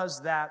 How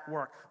does that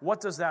work?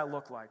 What does that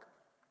look like?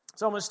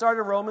 So I'm going to start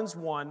at Romans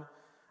 1.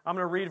 I'm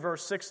going to read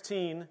verse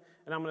 16,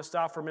 and I'm going to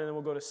stop for a minute, and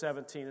we'll go to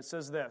 17. It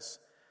says this,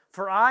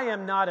 "For I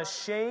am not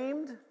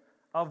ashamed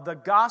of the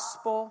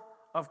gospel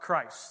of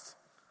Christ.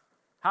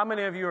 How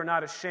many of you are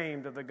not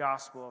ashamed of the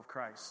gospel of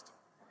Christ?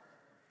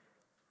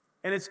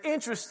 And it's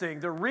interesting,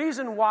 the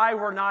reason why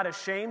we're not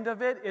ashamed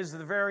of it is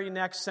the very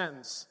next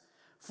sentence.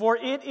 For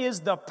it is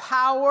the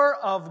power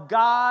of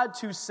God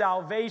to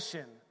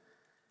salvation.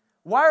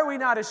 Why are we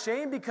not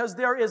ashamed? Because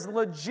there is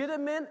legit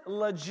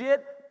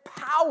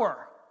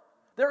power.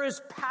 There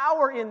is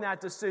power in that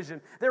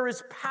decision. There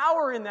is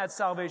power in that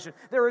salvation.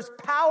 There is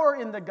power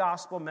in the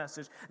gospel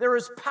message. There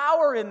is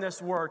power in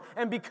this word.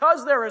 And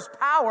because there is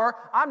power,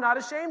 I'm not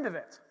ashamed of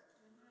it.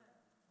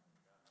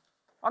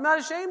 I'm not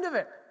ashamed of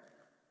it.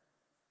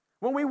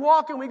 When we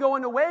walk and we go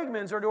into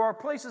Wegmans or to our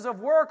places of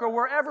work or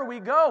wherever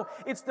we go,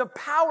 it's the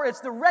power, it's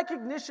the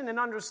recognition and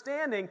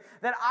understanding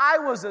that I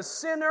was a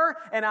sinner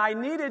and I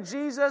needed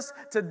Jesus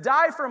to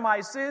die for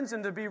my sins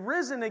and to be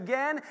risen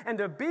again and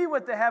to be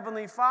with the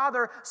Heavenly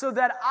Father so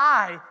that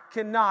I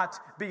cannot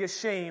be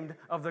ashamed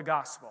of the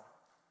gospel.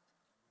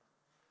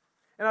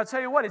 And I'll tell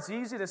you what, it's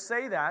easy to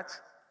say that.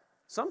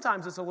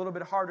 Sometimes it's a little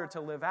bit harder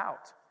to live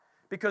out.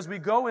 Because we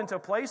go into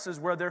places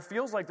where there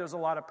feels like there's a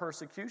lot of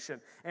persecution.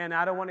 And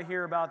I don't want to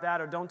hear about that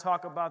or don't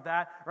talk about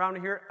that.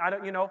 Around here,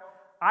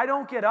 I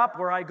don't get up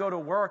where I go to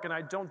work and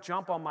I don't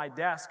jump on my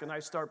desk and I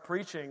start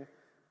preaching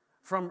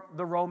from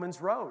the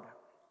Romans road.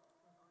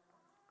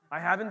 I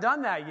haven't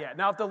done that yet.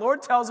 Now, if the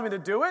Lord tells me to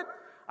do it,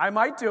 I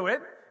might do it.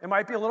 It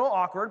might be a little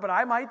awkward, but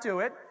I might do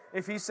it.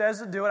 If He says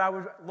to do it,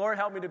 Lord,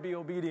 help me to be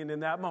obedient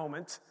in that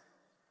moment.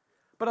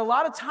 But a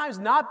lot of times,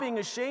 not being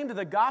ashamed of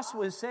the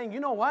gospel is saying, you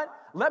know what?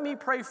 Let me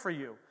pray for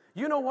you.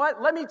 You know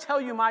what? Let me tell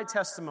you my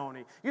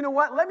testimony. You know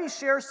what? Let me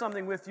share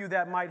something with you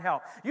that might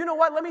help. You know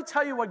what? Let me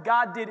tell you what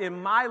God did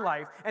in my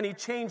life, and He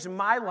changed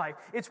my life.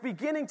 It's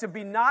beginning to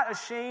be not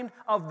ashamed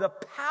of the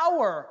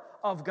power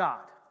of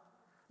God.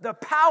 The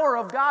power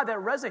of God that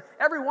resonates.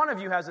 Every one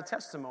of you has a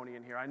testimony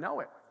in here. I know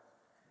it.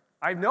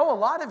 I know a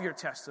lot of your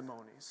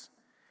testimonies.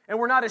 And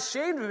we're not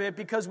ashamed of it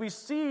because we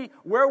see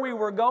where we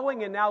were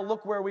going and now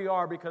look where we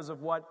are because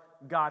of what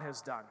God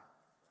has done,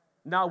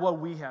 not what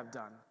we have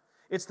done.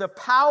 It's the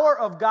power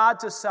of God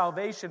to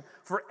salvation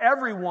for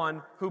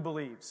everyone who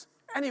believes.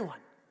 Anyone.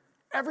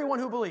 Everyone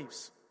who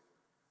believes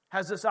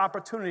has this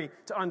opportunity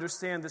to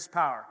understand this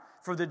power.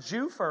 For the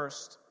Jew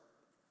first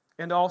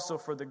and also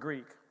for the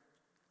Greek.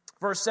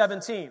 Verse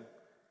 17.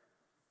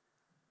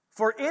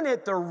 For in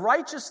it the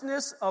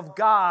righteousness of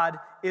God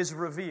is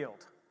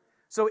revealed.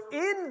 So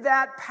in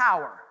that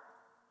power,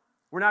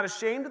 we're not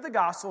ashamed of the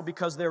gospel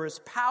because there is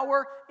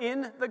power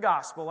in the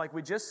gospel, like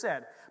we just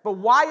said. But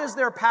why is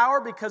there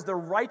power? Because the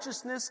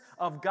righteousness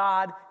of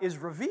God is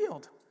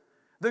revealed.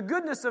 The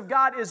goodness of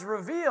God is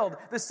revealed.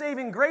 The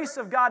saving grace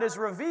of God is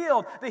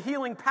revealed. The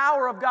healing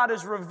power of God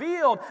is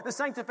revealed. The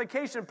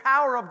sanctification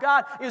power of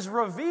God is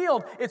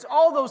revealed. It's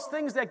all those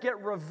things that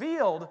get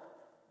revealed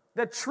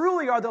that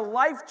truly are the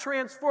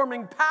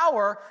life-transforming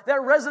power that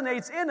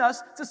resonates in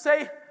us to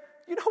say,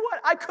 you know what?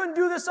 I couldn't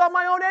do this on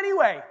my own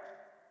anyway.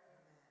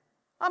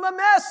 I'm a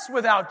mess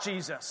without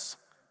Jesus.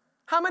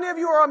 How many of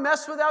you are a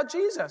mess without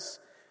Jesus?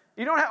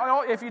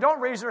 If you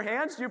don't raise your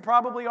hands, you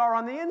probably are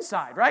on the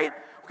inside, right?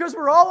 Because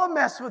we're all a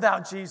mess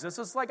without Jesus.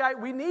 It's like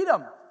we need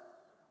Him.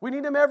 We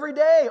need Him every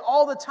day,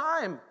 all the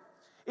time.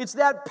 It's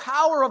that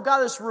power of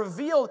God that's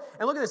revealed.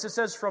 And look at this. It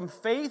says from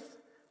faith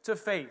to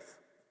faith.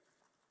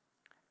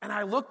 And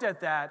I looked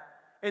at that,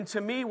 and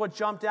to me what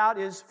jumped out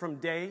is from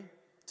day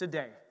to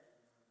day.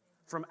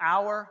 From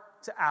hour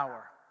to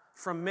hour,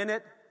 from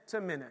minute to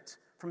minute,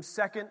 from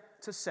second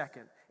to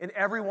second, in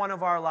every one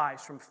of our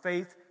lives, from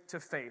faith to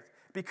faith.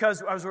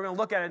 Because, as we're going to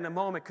look at it in a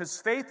moment,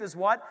 because faith is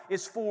what?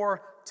 Is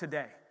for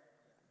today.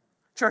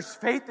 Church,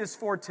 faith is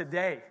for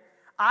today.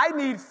 I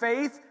need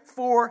faith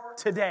for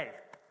today.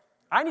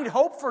 I need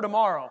hope for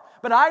tomorrow,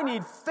 but I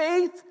need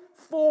faith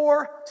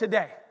for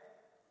today.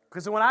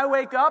 Because when I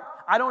wake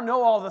up, I don't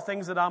know all the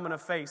things that I'm going to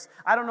face.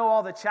 I don't know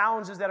all the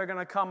challenges that are going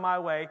to come my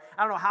way.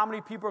 I don't know how many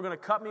people are going to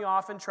cut me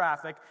off in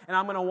traffic, and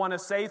I'm going to want to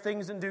say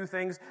things and do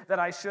things that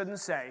I shouldn't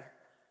say.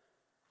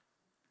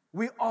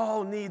 We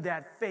all need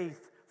that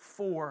faith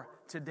for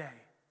today,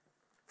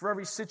 for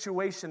every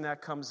situation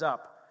that comes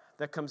up,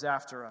 that comes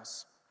after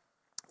us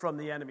from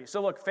the enemy.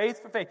 So look,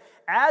 faith for faith.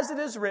 As it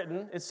is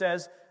written, it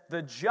says,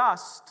 the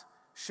just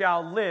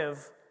shall live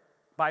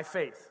by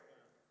faith.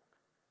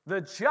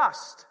 The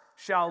just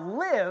shall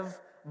live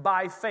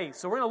by faith.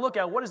 So we're going to look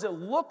at what does it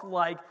look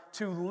like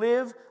to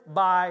live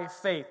by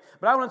faith.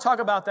 But I want to talk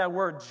about that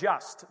word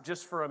just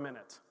for a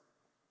minute.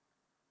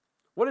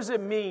 What does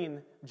it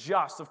mean,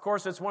 just? Of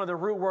course, it's one of the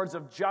root words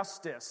of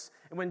justice.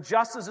 And when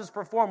justice is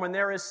performed, when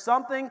there is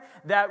something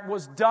that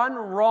was done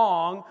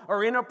wrong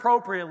or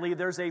inappropriately,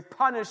 there's a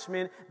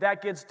punishment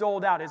that gets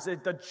doled out. It's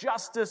the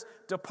Justice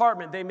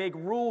Department. They make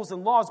rules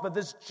and laws, but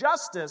this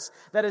justice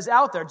that is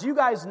out there. Do you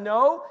guys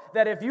know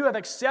that if you have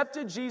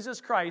accepted Jesus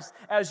Christ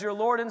as your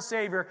Lord and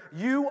Savior,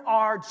 you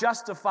are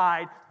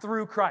justified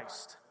through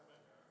Christ?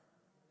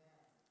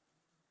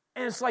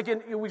 And it's like,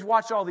 we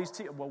watch all these,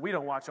 we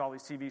don't watch all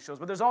these TV shows,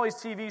 but there's all these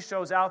TV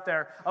shows out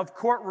there of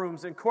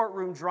courtrooms and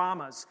courtroom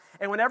dramas.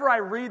 And whenever I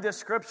read this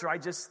scripture, I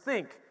just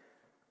think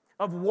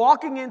of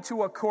walking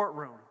into a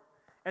courtroom,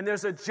 and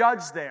there's a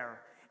judge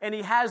there, and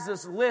he has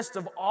this list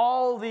of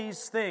all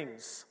these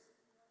things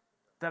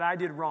that I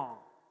did wrong,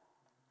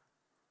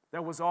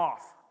 that was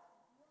off,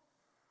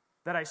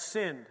 that I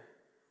sinned,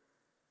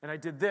 and I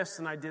did this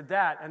and I did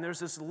that, and there's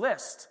this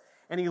list,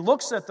 and he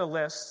looks at the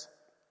list,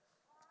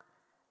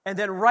 and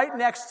then right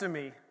next to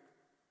me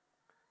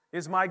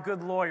is my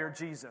good lawyer,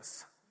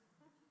 Jesus.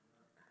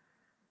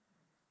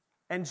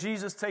 And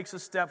Jesus takes a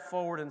step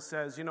forward and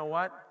says, you know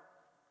what?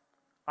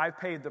 I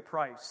paid the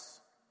price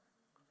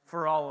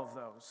for all of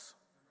those.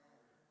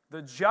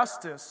 The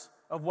justice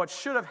of what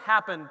should have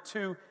happened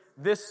to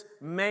this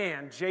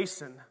man,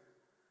 Jason,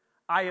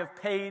 I have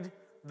paid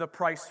the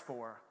price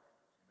for.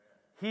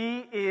 He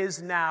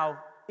is now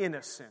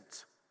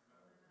innocent.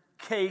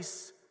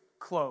 Case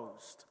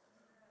closed.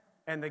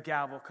 And the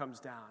gavel comes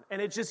down.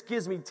 And it just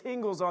gives me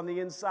tingles on the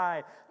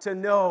inside to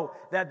know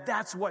that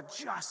that's what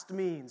just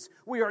means.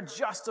 We are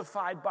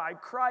justified by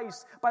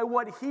Christ, by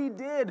what he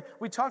did.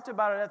 We talked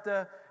about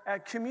it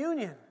at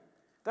communion.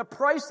 The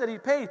price that he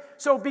paid.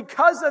 So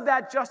because of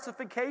that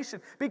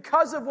justification,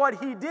 because of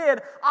what he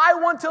did, I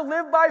want to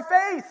live by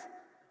faith.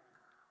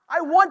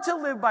 I want to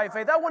live by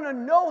faith. I want to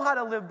know how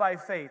to live by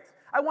faith.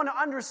 I want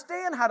to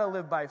understand how to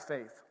live by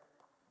faith.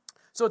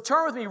 So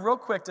turn with me real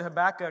quick to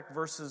Habakkuk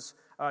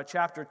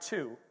chapter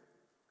 2.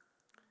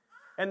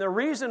 And the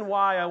reason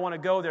why I want to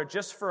go there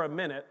just for a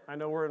minute, I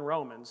know we're in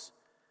Romans,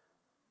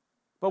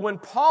 but when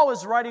Paul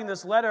is writing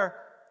this letter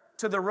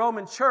to the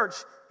Roman church,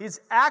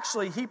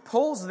 he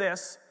pulls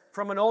this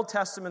from an Old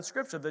Testament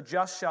scripture, the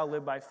just shall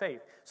live by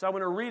faith. So I'm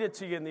going to read it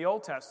to you in the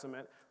Old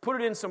Testament, put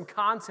it in some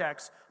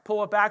context,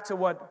 pull it back to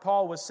what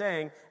Paul was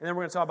saying, and then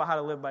we're going to talk about how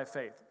to live by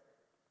faith.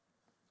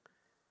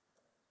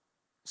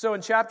 So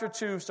in chapter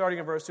 2, starting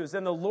in verse 2,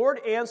 then the Lord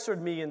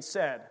answered me and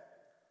said,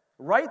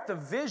 write the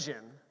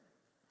vision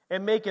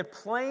and make it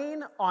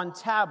plain on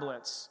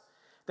tablets,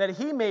 that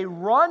he may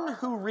run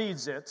who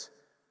reads it,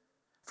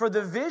 for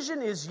the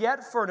vision is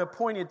yet for an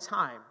appointed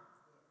time.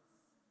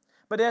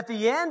 But at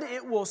the end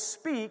it will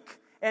speak,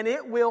 and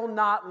it will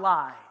not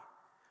lie.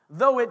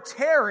 Though it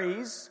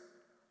tarries,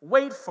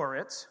 wait for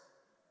it,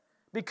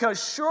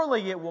 because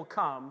surely it will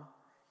come,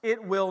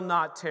 it will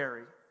not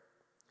tarry.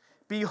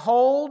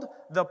 Behold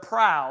the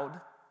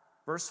proud,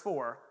 verse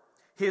 4,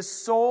 his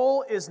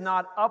soul is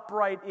not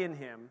upright in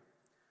him,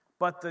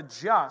 but the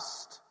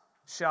just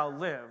shall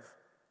live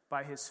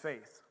by his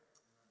faith.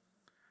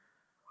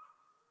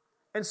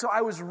 And so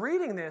I was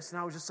reading this, and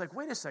I was just like,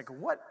 wait a second,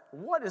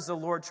 what is the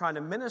Lord trying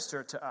to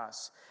minister to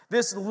us?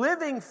 This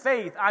living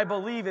faith, I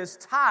believe, is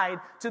tied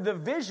to the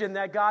vision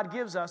that God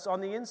gives us on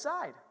the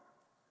inside.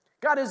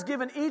 God has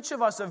given each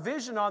of us a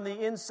vision on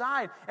the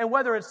inside, and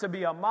whether it's to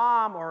be a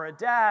mom or a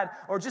dad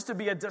or just to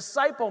be a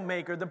disciple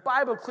maker, the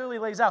Bible clearly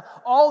lays out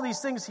all these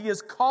things he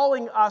is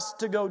calling us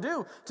to go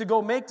do, to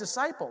go make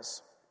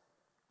disciples.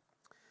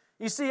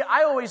 You see,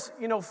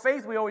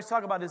 faith we always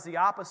talk about is the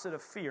opposite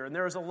of fear, and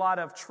there is a lot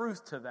of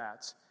truth to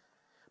that.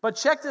 But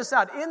check this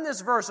out. In this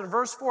verse, in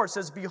verse 4, it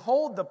says,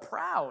 behold the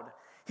proud,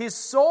 his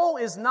soul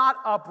is not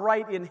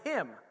upright in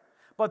him,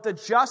 but the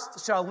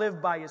just shall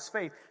live by his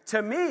faith.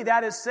 To me,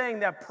 that is saying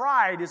that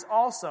pride is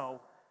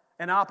also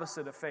an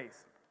opposite of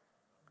faith.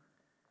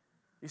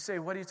 You say,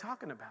 what are you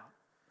talking about?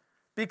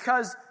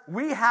 Because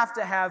we have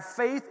to have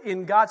faith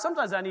in God.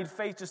 Sometimes I need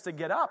faith just to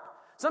get up.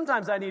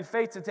 Sometimes I need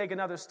faith to take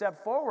another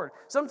step forward.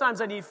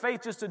 Sometimes I need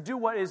faith just to do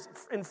what is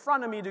in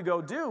front of me to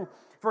go do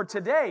for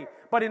today.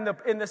 But in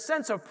the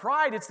sense of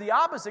pride, it's the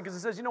opposite, because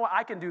it says, you know what,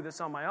 I can do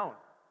this on my own.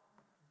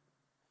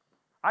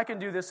 I can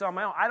do this on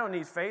my own. I don't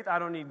need faith. I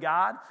don't need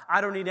God. I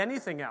don't need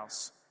anything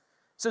else.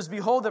 It says,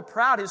 behold the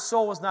proud, his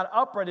soul was not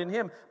upright in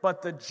him,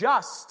 but the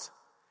just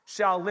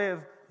shall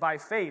live by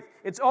faith.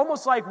 It's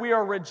almost like we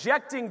are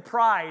rejecting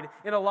pride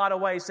in a lot of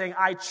ways, saying,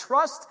 I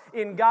trust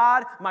in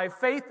God. My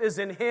faith is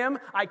in him.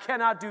 I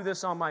cannot do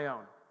this on my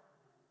own.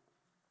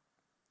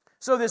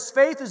 So this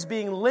faith is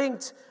being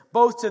linked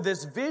both to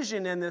this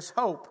vision and this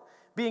hope,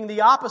 being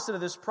the opposite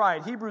of this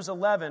pride. Hebrews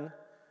 11,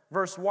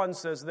 verse 1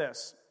 says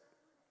this.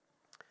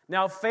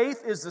 Now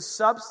faith is the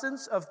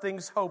substance of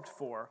things hoped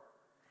for,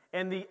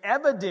 and the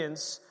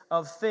evidence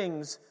of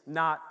things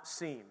not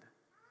seen.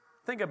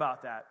 Think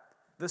about that.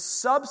 The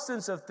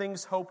substance of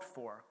things hoped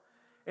for.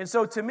 And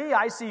so to me,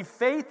 I see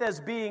faith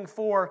as being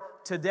for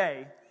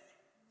today,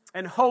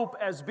 and hope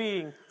as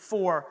being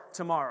for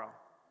tomorrow.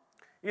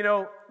 You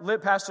know,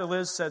 Pastor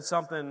Liz said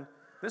something,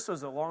 this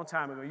was a long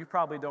time ago. You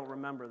probably don't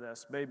remember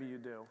this. Maybe you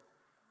do.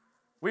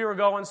 We were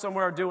going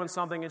somewhere doing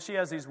something, and she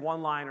has these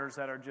one-liners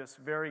that are just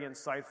very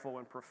insightful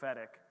and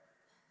prophetic.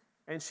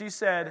 And she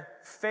said,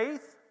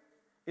 faith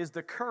is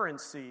the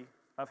currency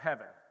of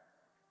heaven.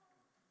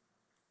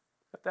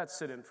 Let that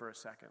sit in for a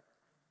second.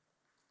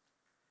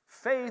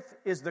 Faith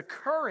is the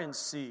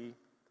currency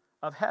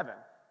of heaven.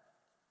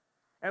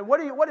 And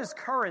what is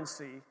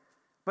currency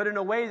but in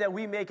a way that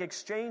we make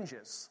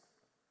exchanges?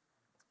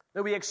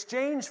 That we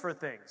exchange for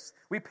things.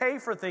 We pay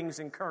for things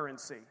in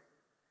currency.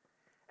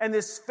 And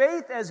this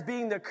faith as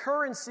being the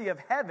currency of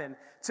heaven,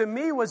 to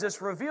me was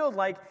just revealed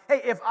like,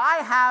 hey, if I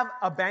have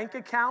a bank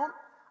account,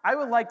 I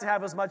would like to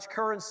have as much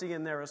currency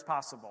in there as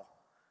possible.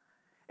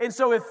 And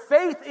so if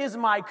faith is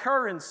my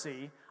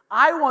currency,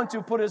 I want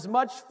to put as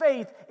much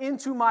faith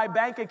into my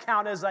bank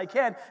account as I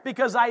can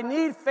because I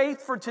need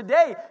faith for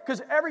today.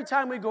 Because every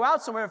time we go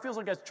out somewhere, it feels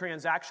like a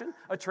transaction.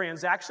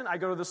 I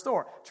go to the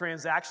store.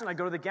 Transaction, I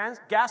go to the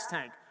gas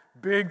tank.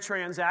 Big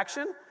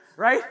transaction,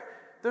 right?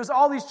 There's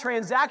all these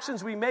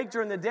transactions we make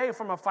during the day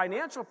from a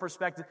financial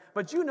perspective,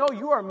 but you know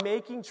you are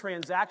making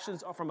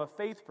transactions from a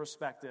faith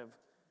perspective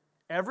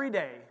every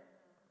day,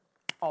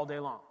 all day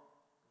long.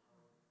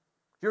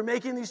 You're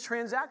making these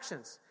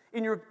transactions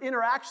in your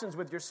interactions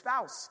with your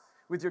spouse,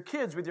 with your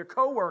kids, with your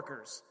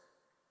coworkers,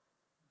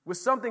 with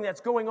something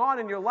that's going on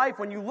in your life.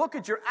 When you look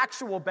at your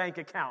actual bank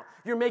account,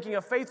 you're making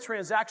a faith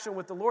transaction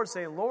with the Lord,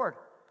 saying, Lord,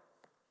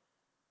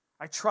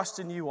 I trust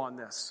in you on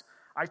this.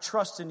 I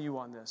trust in you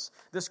on this.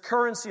 This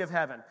currency of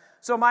heaven.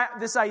 So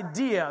this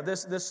idea,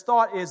 this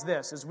thought is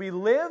this, is we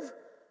live,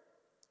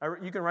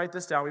 you can write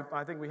this down,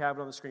 I think we have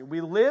it on the screen.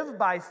 We live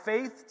by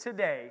faith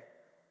today,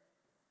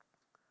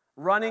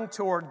 running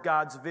toward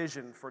God's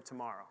vision for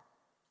tomorrow.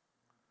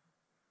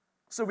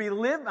 So we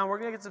live, and we're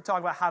going to get to talk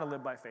about how to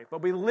live by faith,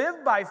 but we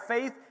live by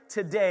faith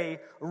today,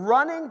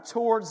 running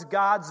towards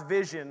God's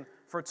vision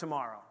for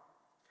tomorrow.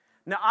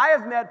 Now, I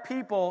have met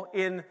people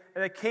in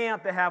the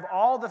camp that have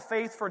all the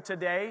faith for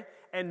today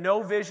and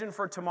no vision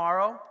for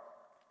tomorrow,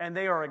 and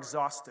they are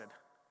exhausted.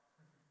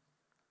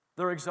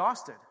 They're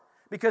exhausted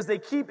because they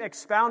keep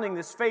expounding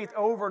this faith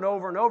over and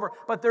over and over,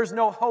 but there's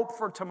no hope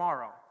for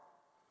tomorrow.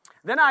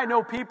 Then I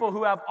know people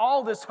who have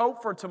all this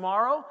hope for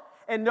tomorrow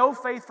and no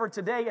faith for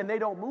today, and they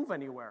don't move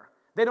anywhere.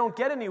 They don't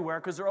get anywhere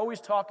because they're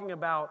always talking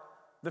about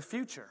the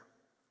future.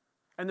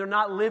 And they're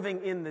not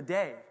living in the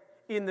day,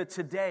 in the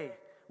today,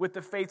 with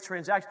the faith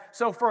transaction.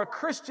 So for a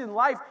Christian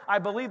life, I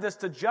believe this,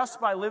 to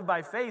just live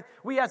by faith,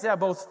 we have to have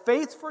both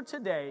faith for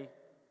today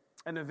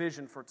and a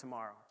vision for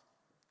tomorrow.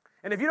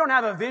 And if you don't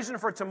have a vision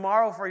for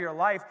tomorrow for your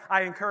life,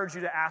 I encourage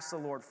you to ask the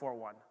Lord for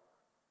one.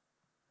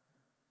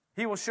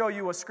 He will show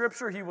you a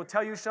scripture, He will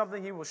tell you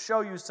something, He will show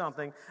you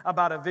something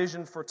about a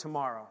vision for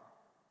tomorrow.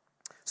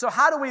 So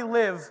how do we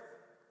live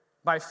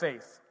by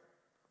faith?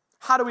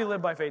 How do we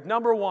live by faith?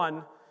 Number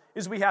one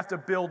is we have to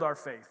build our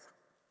faith.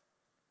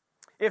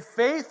 If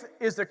faith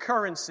is the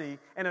currency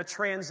and a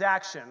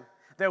transaction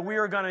that we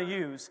are going to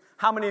use,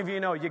 how many of you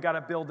know you got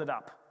to build it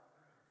up?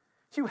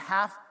 You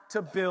have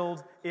to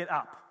build it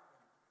up.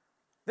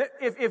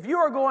 If you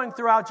are going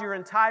throughout your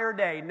entire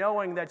day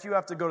knowing that you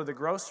have to go to the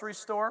grocery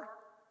store,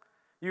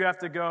 you have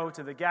to go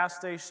to the gas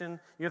station,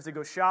 you have to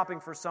go shopping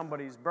for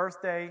somebody's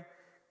birthday,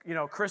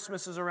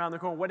 Christmas is around the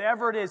corner,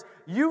 whatever it is,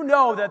 you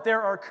know that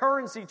there are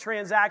currency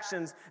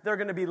transactions that are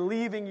going to be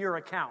leaving your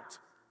account.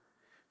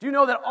 Do you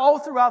know that all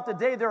throughout the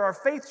day there are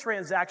faith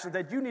transactions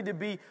that you need to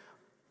be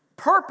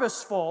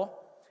purposeful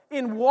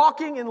in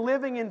walking and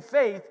living in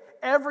faith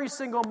every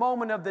single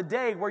moment of the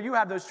day where you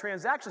have those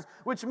transactions?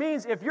 Which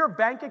means if your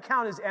bank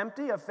account is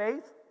empty of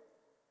faith,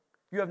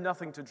 you have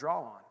nothing to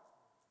draw on.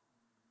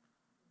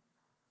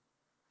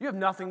 You have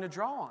nothing to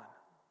draw on.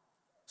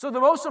 So the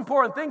most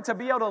important thing to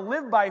be able to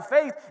live by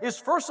faith is,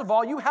 first of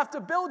all, you have to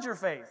build your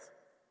faith.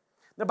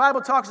 The Bible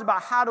talks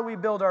about how do we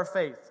build our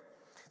faith.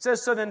 It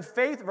says, so then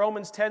faith,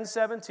 Romans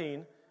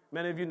 10:17,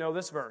 many of you know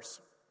this verse.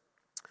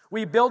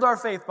 We build our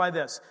faith by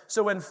this.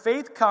 So when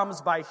faith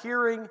comes by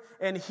hearing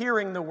and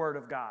hearing the word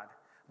of God.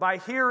 By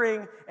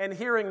hearing and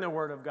hearing the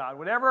word of God.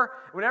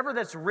 Whenever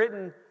that's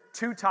written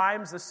 2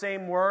 times the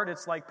same word,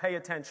 it's like pay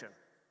attention.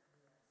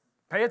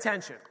 Pay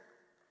attention.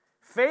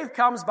 Faith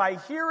comes by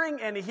hearing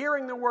and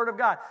hearing the word of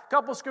God. A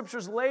couple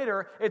scriptures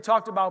later, it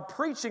talked about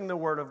preaching the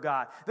word of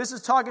God. This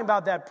is talking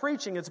about that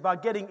preaching. It's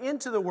about getting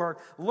into the word,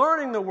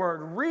 learning the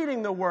word,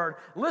 reading the word,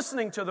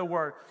 listening to the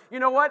word. You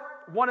know what?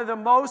 One of the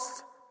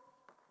most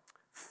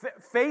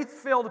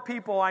faith-filled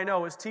people I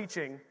know is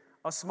teaching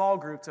a small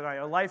group tonight,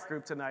 a life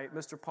group tonight,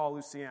 Mr. Paul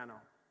Luciano.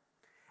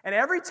 And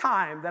every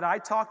time that I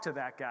talk to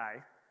that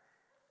guy,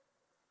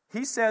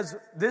 he says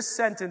this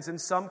sentence in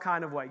some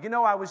kind of way.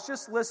 I was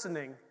just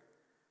listening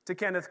to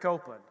Kenneth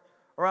Copeland,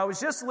 or I was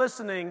just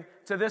listening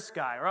to this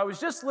guy, or I was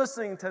just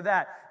listening to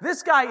that.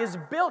 This guy is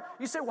built.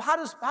 You say, well, how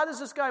does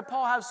this guy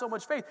Paul have so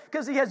much faith?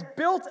 Because he has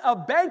built a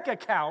bank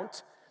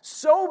account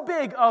so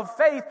big of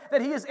faith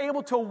that he is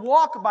able to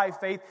walk by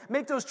faith,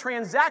 make those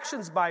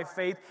transactions by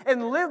faith,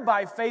 and live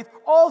by faith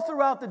all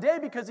throughout the day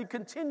because he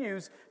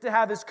continues to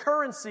have his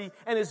currency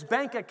and his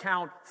bank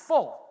account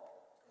full.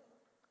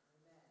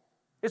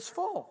 It's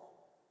full.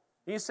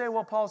 And you say,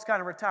 well, Paul's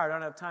kind of retired. I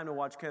don't have time to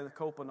watch Kenneth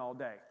Copeland all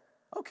day.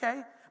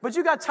 Okay, but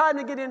you got time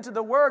to get into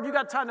the Word. You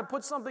got time to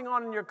put something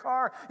on in your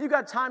car. You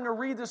got time to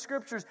read the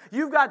Scriptures.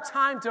 You've got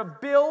time to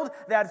build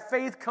that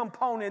faith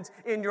component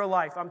in your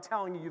life. I'm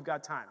telling you, you've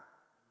got time.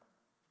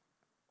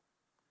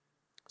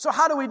 So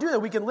how do we do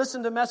that? We can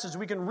listen to messages.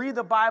 We can read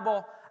the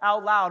Bible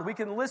out loud. We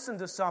can listen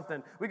to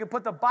something. We can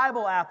put the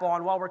Bible app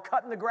on while we're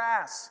cutting the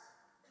grass.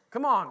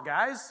 Come on,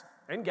 guys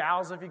and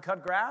gals, if you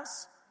cut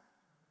grass.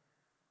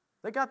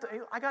 I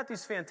got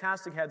these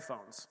fantastic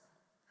headphones.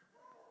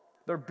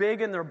 They're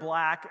big and they're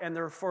black and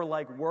they're for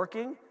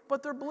working,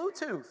 but they're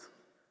Bluetooth.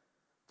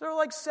 They're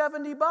like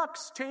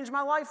 $70. Changed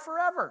my life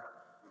forever.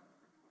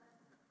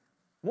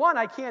 One,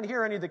 I can't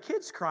hear any of the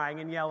kids crying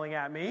and yelling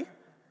at me.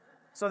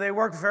 So they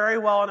work very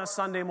well on a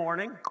Sunday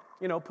morning.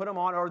 Put them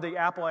on, or the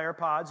Apple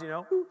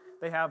AirPods,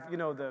 They have,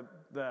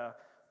 the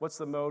what's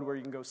the mode where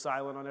you can go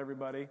silent on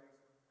everybody?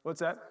 What's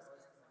that?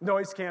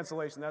 Noise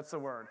cancellation, that's the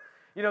word.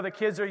 The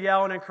kids are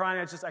yelling and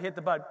crying. I hit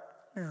the button.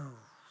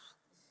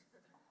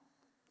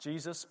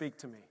 Jesus, speak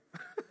to me.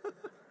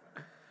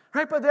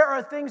 Right, but there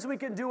are things we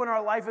can do in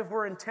our life if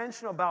we're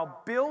intentional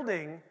about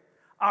building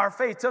our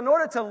faith. So in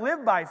order to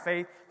live by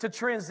faith, to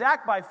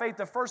transact by faith,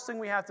 the first thing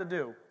we have to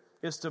do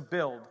is to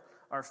build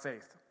our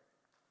faith.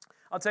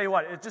 I'll tell you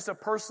what, it's just a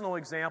personal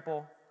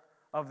example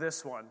of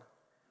this one.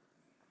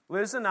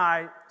 Liz and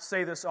I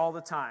say this all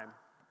the time.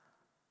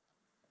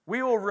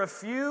 We will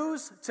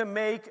refuse to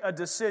make a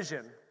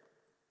decision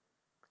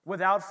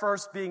without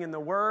first being in the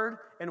Word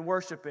and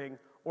worshiping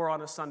or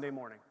on a Sunday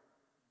morning.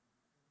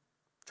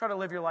 Try to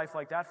live your life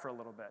like that for a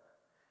little bit.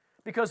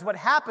 Because what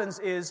happens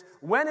is,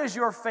 when is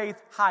your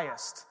faith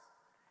highest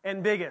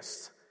and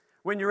biggest?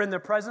 When you're in the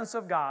presence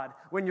of God,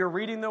 when you're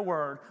reading the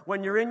Word,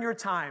 when you're in your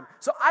time.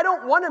 So I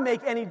don't want to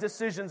make any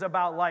decisions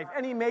about life,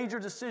 any major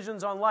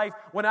decisions on life,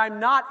 when I'm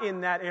not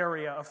in that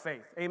area of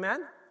faith. Amen?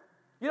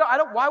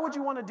 Why would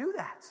you want to do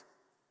that?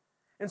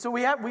 And so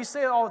we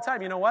say it all the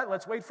time. You know what?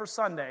 Let's wait for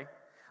Sunday.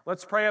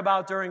 Let's pray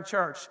about during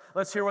church.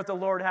 Let's hear what the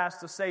Lord has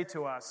to say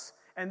to us,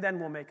 and then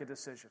we'll make a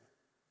decision.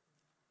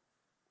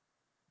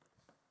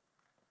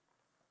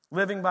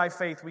 Living by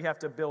faith, we have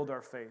to build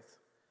our faith.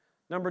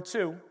 Number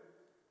 2,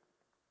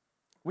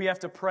 we have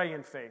to pray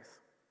in faith.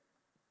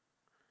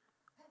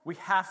 We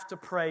have to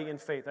pray in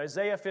faith.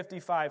 Isaiah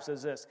 55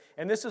 says this,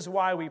 and this is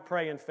why we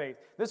pray in faith.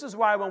 This is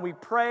why when we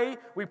pray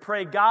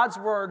God's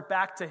word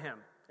back to Him.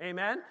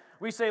 Amen?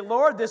 We say,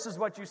 Lord, this is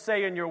what you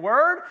say in your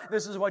word.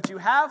 This is what you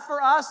have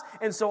for us.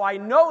 And so I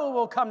know it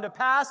will come to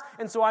pass.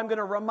 And so I'm going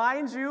to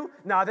remind you,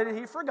 not that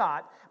He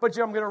forgot, but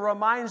I'm going to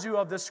remind you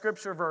of this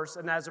scripture verse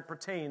and as it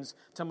pertains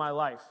to my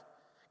life.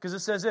 Because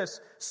it says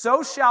this,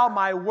 so shall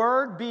my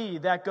word be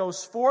that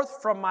goes forth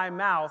from my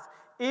mouth.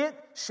 It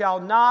shall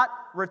not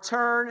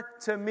return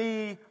to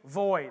me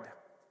void.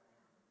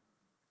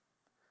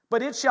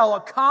 But it shall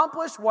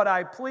accomplish what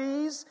I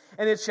please,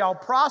 and it shall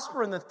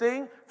prosper in the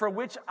thing for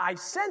which I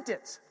sent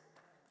it.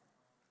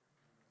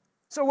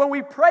 So when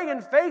we pray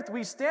in faith,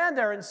 we stand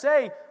there and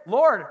say,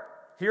 Lord,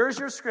 here's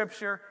your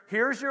scripture,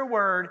 here's your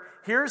word,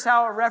 here's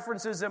how it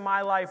references in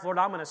my life. Lord,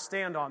 I'm going to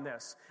stand on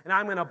this, and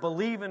I'm going to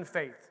believe in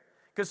faith.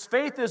 Because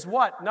faith is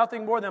what?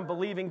 Nothing more than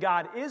believing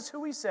God is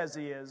who He says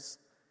He is,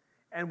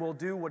 and will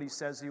do what He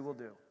says He will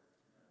do.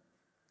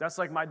 That's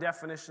like my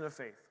definition of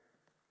faith.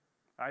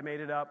 I made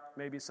it up,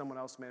 maybe someone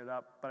else made it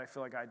up, but I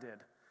feel like I did.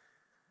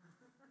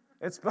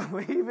 It's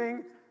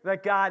believing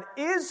that God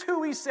is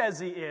who He says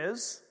He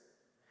is,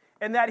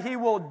 and that He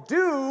will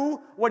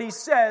do what He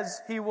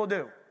says He will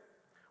do.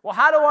 Well,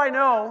 how do I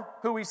know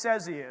who He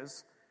says He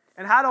is?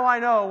 And how do I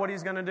know what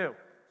He's going to do?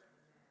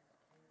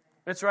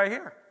 It's right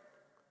here.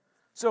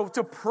 So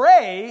to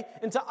pray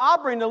and to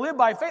operate and to live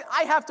by faith,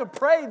 I have to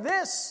pray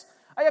this.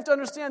 I have to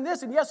understand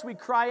this. And yes, we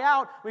cry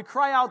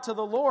out to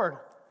the Lord.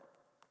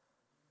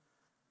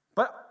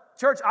 But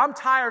church, I'm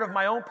tired of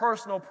my own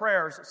personal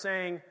prayers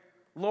saying,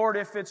 Lord,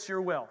 if it's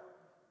your will.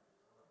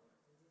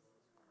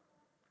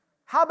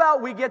 How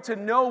about we get to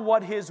know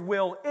what His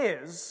will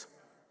is,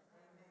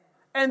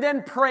 and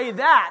then pray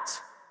that,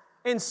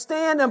 and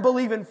stand and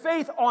believe in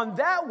faith on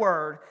that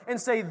word, and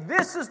say,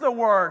 this is the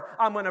word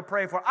I'm going to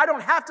pray for. I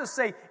don't have to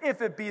say,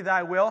 if it be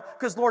thy will,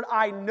 because Lord,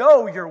 I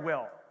know your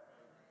will.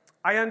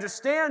 I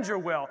understand your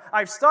will.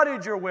 I've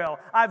studied your will.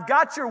 I've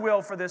got your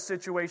will for this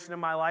situation in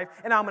my life,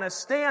 and I'm going to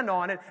stand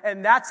on it,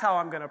 and that's how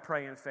I'm going to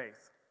pray in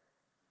faith.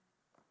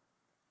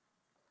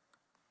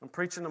 I'm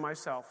preaching to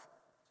myself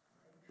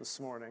this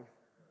morning.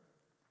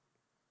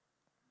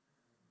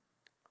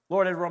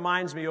 Lord, it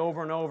reminds me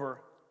over and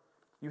over,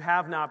 you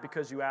have not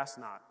because you ask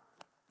not.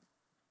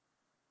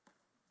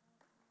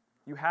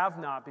 You have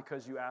not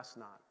because you ask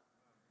not.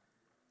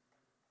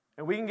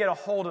 And we can get a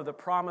hold of the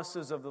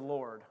promises of the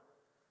Lord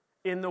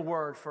in the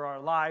Word for our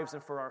lives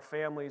and for our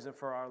families and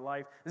for our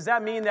life. Does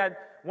that mean that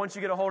once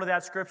you get a hold of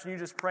that scripture, you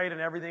just prayed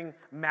and everything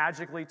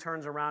magically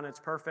turns around and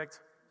it's perfect?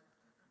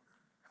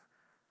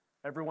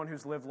 Everyone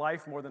who's lived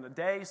life more than a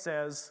day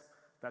says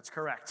that's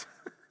correct.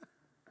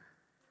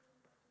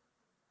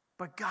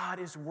 But God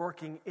is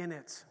working in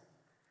it.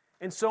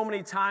 And so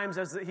many times,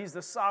 as He's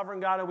the sovereign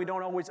God, and we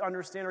don't always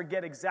understand or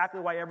get exactly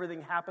why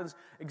everything happens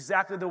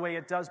exactly the way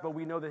it does, but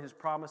we know that His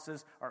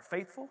promises are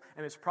faithful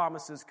and His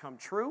promises come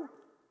true.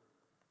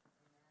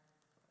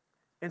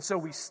 And so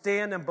we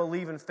stand and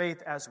believe in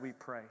faith as we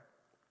pray.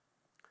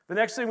 The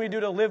next thing we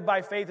do to live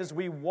by faith is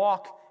we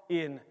walk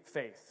in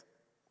faith.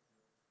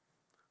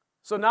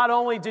 So not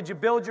only did you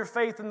build your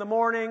faith in the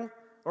morning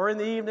or in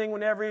the evening,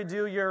 whenever you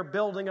do your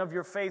building of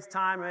your faith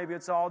time, maybe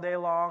it's all day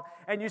long,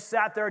 and you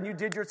sat there and you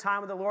did your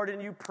time with the Lord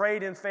and you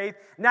prayed in faith.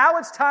 Now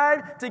it's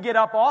time to get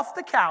up off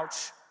the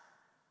couch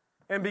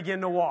and begin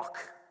to walk.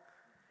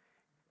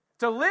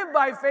 To live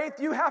by faith,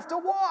 you have to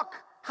walk.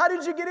 How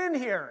did you get in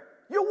here?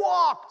 You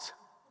walked.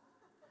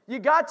 You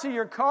got to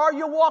your car,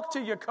 you walked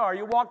to your car.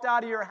 You walked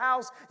out of your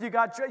house,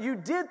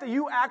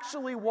 you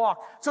actually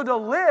walked. So to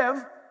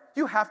live,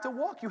 you have to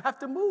walk, you have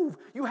to move,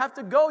 you have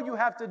to go, you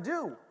have to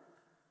do.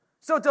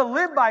 So to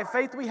live by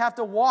faith, we have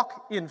to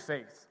walk in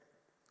faith.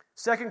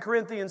 2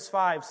 Corinthians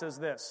 5 says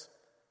this,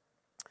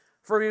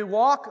 "For we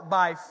walk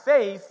by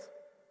faith,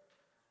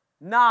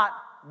 not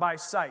by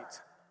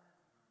sight."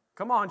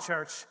 Come on,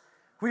 church.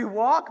 We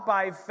walk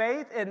by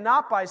faith and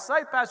not by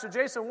sight. Pastor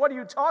Jason, what are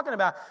you talking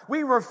about?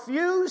 We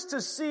refuse to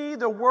see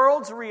the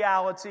world's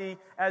reality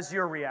as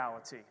your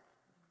reality.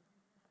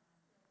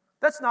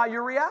 That's not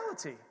your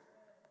reality.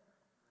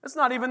 It's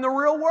not even the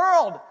real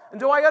world. And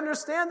do I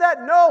understand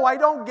that? No, I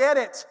don't get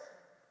it.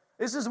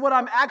 This is what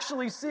I'm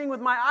actually seeing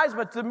with my eyes.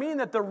 But to mean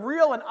that the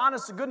real and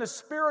honest to goodness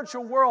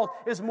spiritual world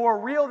is more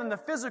real than the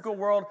physical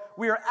world,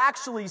 we are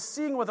actually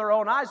seeing with our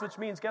own eyes, which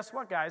means, guess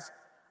what, guys?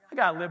 I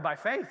got to live by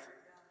faith.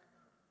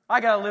 I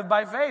got to live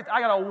by faith.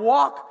 I got to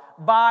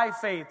walk by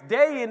faith.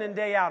 Day in and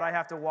day out, I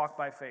have to walk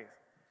by faith.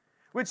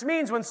 Which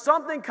means when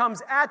something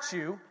comes at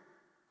you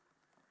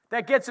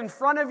that gets in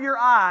front of your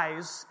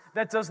eyes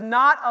that does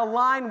not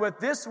align with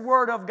this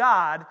word of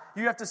God,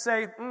 you have to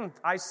say,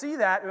 I see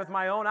that with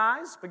my own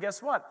eyes, but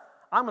guess what?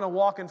 I'm going to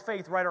walk in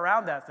faith right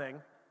around that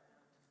thing.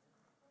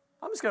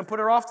 I'm just going to put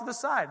it off to the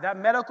side. That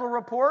medical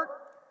report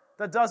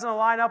that doesn't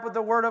align up with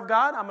the word of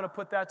God, I'm going to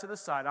put that to the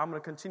side. I'm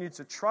going to continue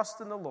to trust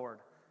in the Lord.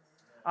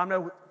 I'm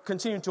going to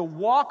continue to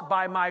walk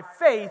by my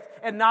faith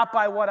and not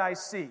by what I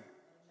see.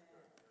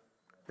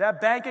 That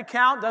bank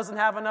account doesn't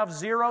have enough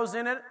zeros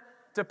in it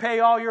to pay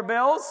all your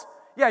bills.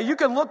 Yeah, you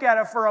can look at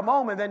it for a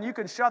moment, then you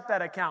can shut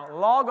that account,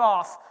 log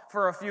off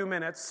for a few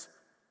minutes,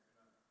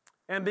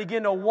 and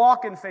begin to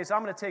walk in faith.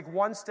 I'm going to take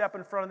one step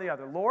in front of the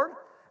other. Lord,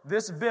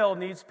 this bill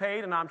needs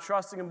paid, and I'm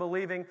trusting and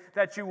believing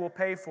that you will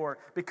pay for it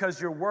because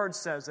your word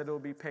says that it will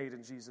be paid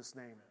in Jesus'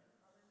 name.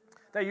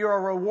 That you're a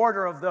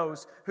rewarder of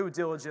those who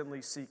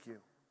diligently seek you.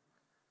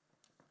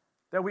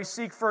 That we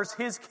seek first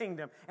his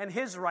kingdom and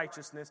his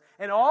righteousness,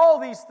 and all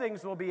these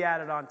things will be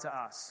added onto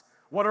us.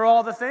 What are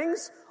all the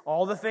things?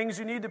 All the things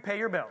you need to pay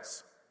your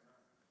bills.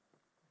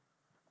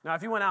 Now,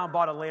 if you went out and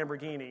bought a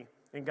Lamborghini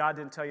and God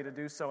didn't tell you to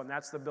do so, and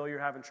that's the bill you're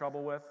having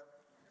trouble with,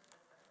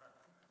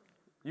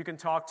 you can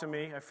talk to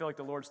me. I feel like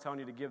the Lord's telling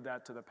you to give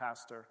that to the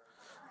pastor.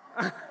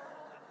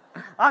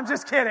 I'm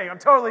just kidding. I'm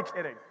totally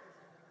kidding.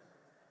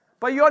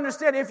 But you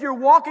understand, if you're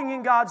walking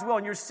in God's will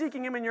and you're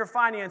seeking him in your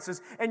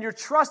finances and you're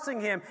trusting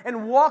him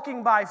and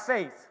walking by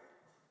faith,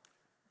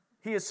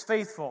 he is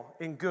faithful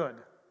and good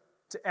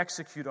to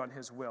execute on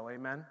his will.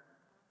 Amen?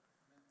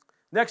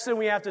 Next thing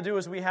we have to do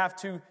is we have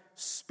to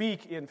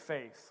speak in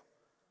faith.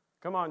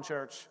 Come on,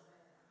 church.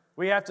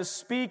 We have to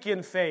speak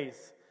in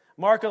faith.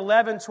 Mark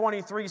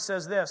 11:23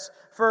 says this,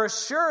 "For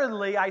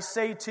assuredly I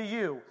say to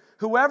you,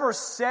 whoever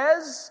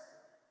says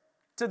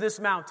to this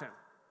mountain,"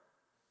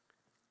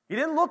 you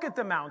didn't look at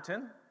the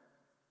mountain.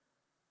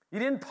 You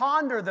didn't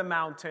ponder the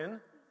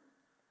mountain.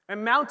 A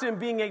mountain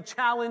being a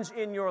challenge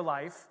in your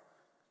life,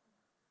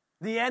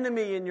 the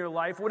enemy in your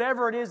life,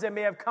 whatever it is that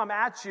may have come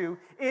at you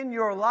in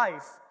your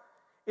life.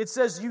 It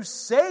says you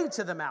say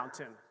to the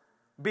mountain,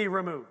 be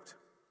removed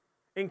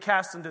and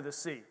cast into the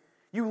sea.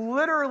 You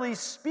literally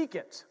speak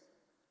it.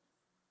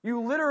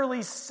 You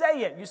literally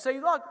say it. You say,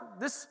 look,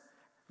 this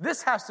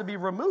has to be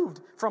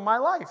removed from my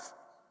life.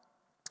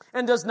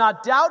 And does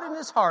not doubt in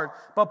his heart,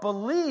 but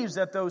believes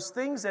that those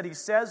things that he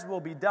says will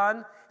be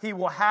done. He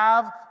will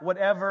have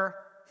whatever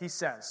he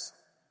says.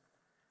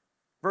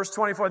 Verse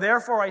 24,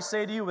 "Therefore I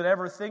say to you,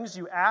 whatever things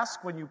you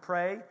ask when you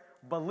pray,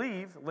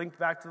 believe," linked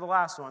back to the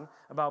last one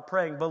about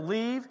praying,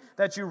 "believe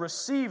that you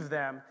receive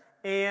them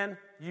and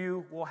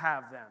you will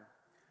have them."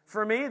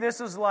 For me,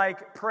 this is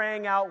like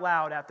praying out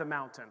loud at the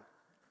mountain.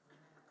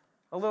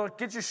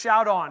 Get your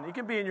shout on. You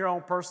can be in your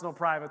own personal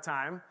private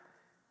time.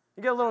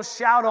 You get a little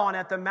shout on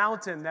at the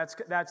mountain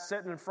that's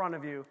sitting in front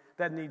of you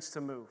that needs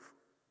to move.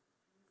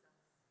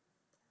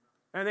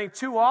 And I think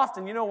too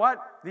often, you know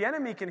what? The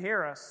enemy can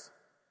hear us.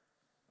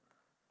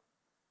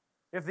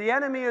 If the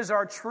enemy is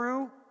our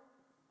true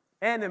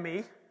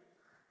enemy,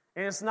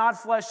 and it's not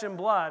flesh and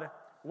blood,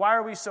 why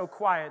are we so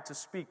quiet to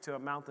speak to a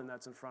mountain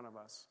that's in front of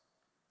us?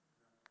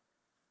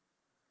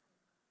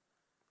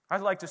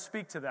 I'd like to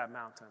speak to that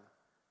mountain.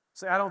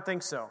 Say, I don't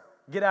think so.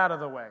 Get out of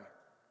the way.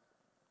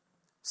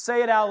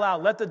 Say it out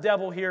loud. Let the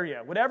devil hear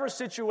you. Whatever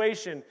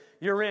situation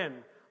you're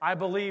in, I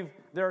believe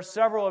there are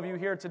several of you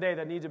here today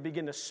that need to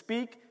begin to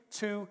speak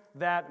to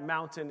that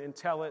mountain and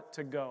tell it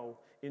to go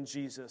in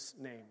Jesus'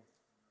 name.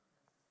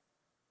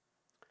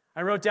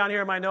 I wrote down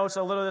here in my notes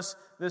a little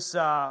this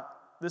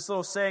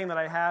little saying that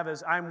I have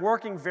is, I'm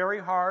working very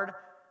hard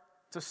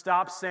to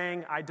stop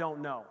saying I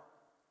don't know.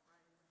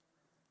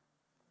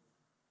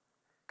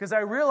 Because I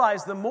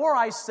realize the more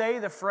I say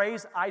the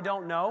phrase I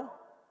don't know,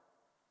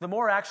 the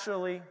more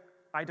actually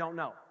I don't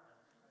know.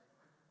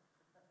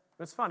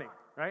 It's funny,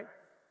 right?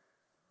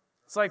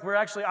 It's like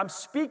I'm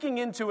speaking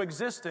into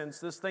existence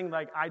this thing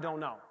like I don't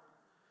know.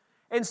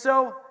 And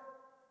so,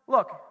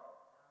 look,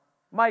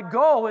 My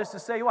goal is to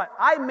say what?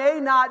 I may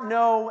not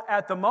know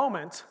at the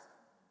moment,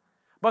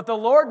 but the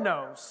Lord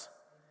knows,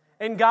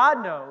 and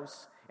God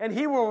knows, and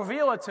He will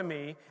reveal it to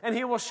me, and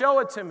He will show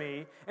it to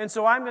me. And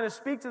so I'm going to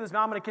speak to this.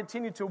 I'm going to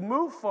continue to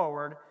move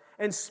forward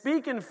and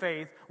speak in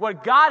faith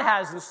what God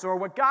has in store,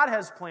 what God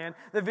has planned,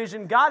 the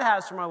vision God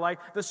has for my life,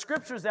 the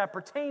scriptures that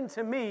pertain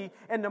to me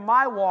and to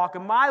my walk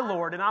and my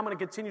Lord, and I'm going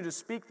to continue to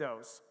speak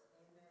those.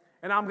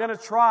 And I'm going to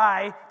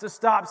try to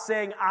stop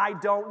saying, I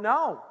don't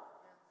know.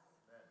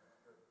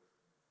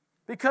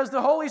 Because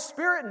the Holy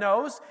Spirit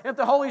knows. If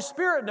the Holy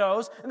Spirit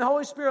knows, and the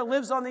Holy Spirit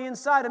lives on the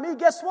inside of me,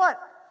 guess what?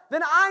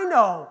 Then I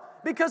know.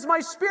 Because my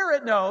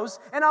spirit knows,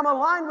 and I'm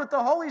aligned with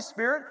the Holy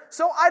Spirit,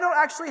 so I don't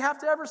actually have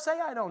to ever say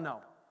I don't know.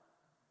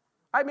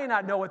 I may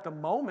not know at the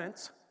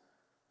moment.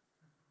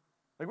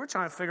 Like we're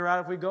trying to figure out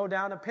if we go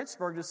down to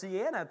Pittsburgh to see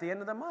Anna at the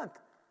end of the month.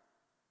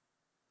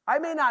 I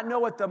may not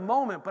know at the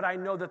moment, but I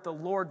know that the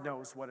Lord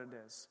knows what it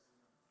is.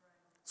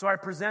 So I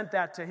present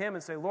that to Him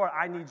and say, Lord,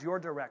 I need your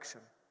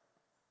direction.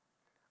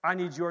 I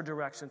need your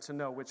direction to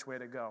know which way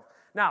to go.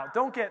 Now,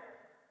 don't get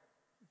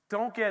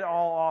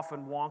all off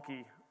and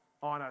wonky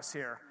on us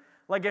here.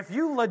 Like if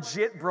you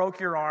legit broke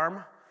your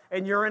arm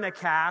and you're in a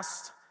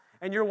cast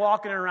and you're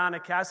walking around a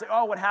cast, like,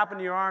 oh, what happened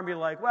to your arm? Be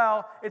like,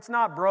 well, it's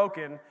not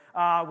broken.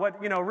 What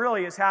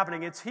really is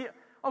happening, it's here.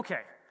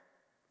 Okay.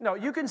 No,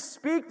 you can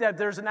speak that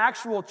there's an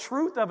actual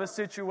truth of a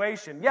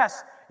situation.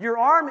 Yes, your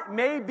arm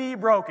may be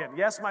broken.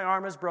 Yes, my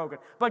arm is broken.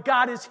 But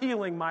God is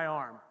healing my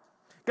arm.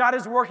 God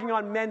is working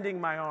on mending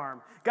my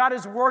arm. God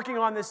is working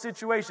on this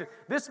situation.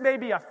 This may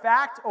be a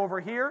fact over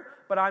here,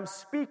 but I'm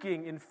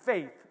speaking in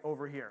faith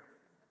over here.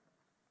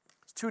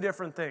 It's two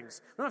different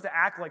things. We don't have to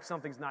act like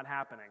something's not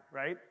happening,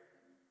 right?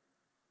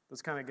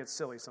 This kind of gets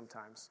silly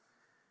sometimes.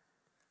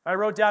 I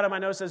wrote down in my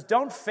notes, says,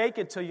 don't fake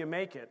it till you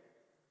make it,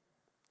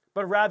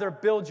 but rather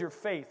build your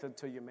faith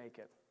until you make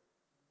it.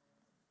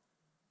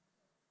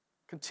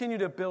 Continue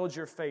to build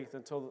your faith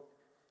until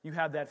you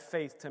have that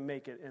faith to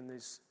make it in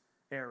these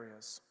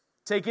areas.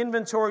 Take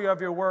inventory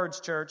of your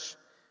words, church.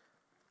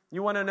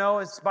 You want to know,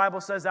 as the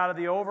Bible says, out of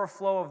the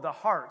overflow of the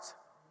heart,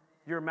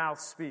 your mouth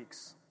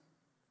speaks.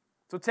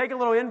 So take a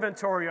little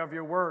inventory of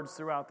your words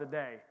throughout the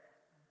day.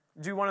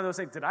 Do one of those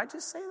things. Did I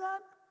just say that?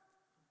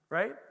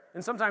 Right?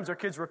 And sometimes our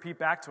kids repeat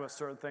back to us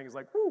certain things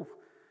like, whoo,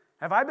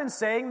 have I been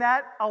saying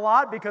that a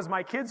lot? Because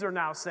my kids are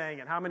now saying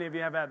it. How many of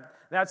you have had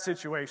that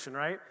situation,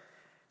 right?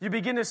 You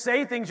begin to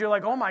say things, you're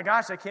like, oh my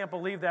gosh, I can't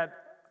believe that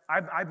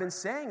I've been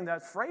saying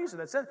that phrase or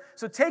that sentence.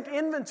 So take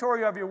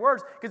inventory of your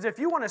words, because if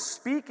you want to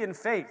speak in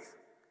faith,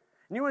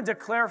 and you want to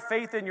declare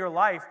faith in your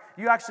life,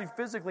 you actually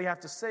physically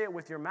have to say it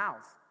with your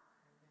mouth.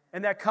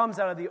 And that comes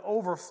out of the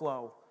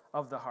overflow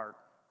of the heart.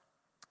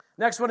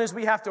 Next one is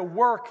we have to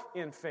work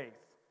in faith.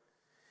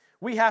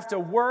 We have to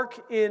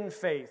work in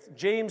faith.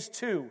 James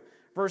 2,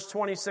 verse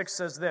 26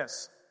 says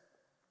this.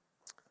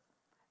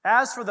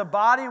 As for the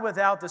body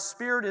without the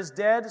spirit is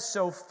dead,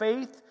 so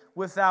faith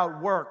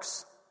without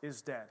works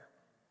is dead.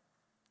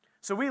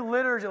 So we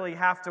literally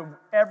have to,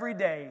 every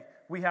day,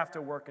 we have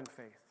to work in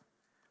faith.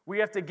 We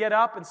have to get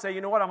up and say,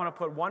 you know what, I'm going to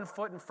put one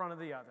foot in front of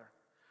the other.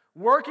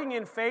 Working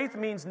in faith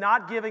means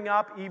not giving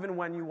up even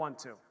when you want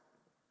to.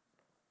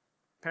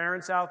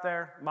 Parents out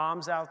there,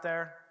 moms out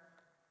there,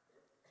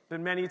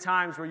 been many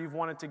times where you've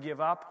wanted to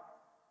give up.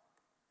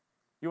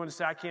 You want to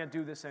say, I can't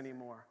do this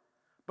anymore.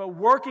 But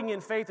working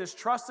in faith is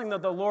trusting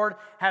that the Lord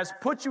has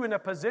put you in a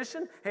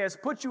position, He has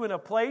put you in a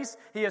place,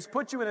 He has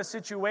put you in a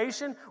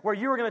situation where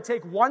you are going to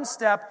take one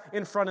step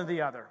in front of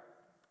the other.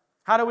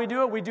 How do?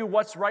 We do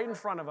what's right in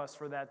front of us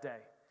for that day.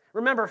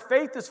 Remember,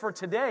 faith is for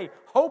today,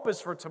 hope is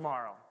for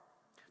tomorrow.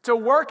 To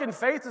work in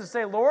faith is to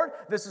say, Lord,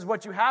 this is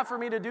what you have for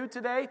me to do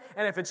today,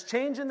 and if it's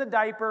changing the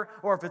diaper,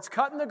 or if it's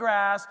cutting the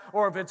grass,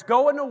 or if it's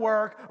going to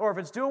work, or if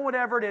it's doing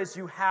whatever it is,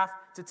 you have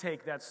to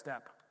take that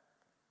step.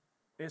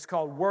 It's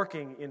called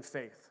working in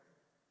faith.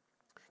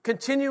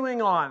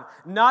 Continuing on,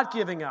 not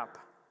giving up.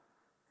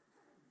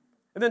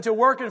 And then to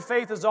work in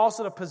faith is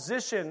also to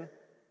position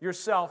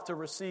yourself to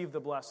receive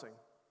the blessing.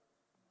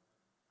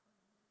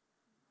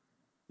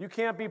 You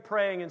can't be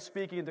praying and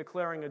speaking and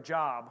declaring a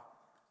job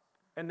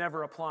and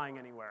never applying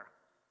anywhere.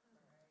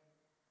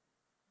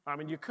 I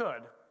mean, you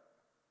could.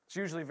 It's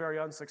usually very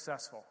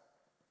unsuccessful.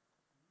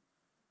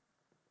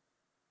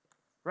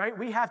 Right?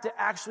 We have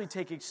to actually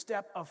take a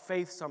step of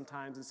faith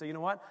sometimes and say, you know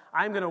what?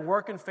 I'm going to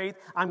work in faith.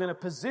 I'm going to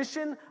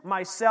position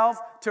myself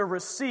to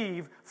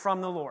receive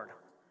from the Lord.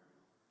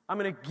 I'm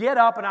going to get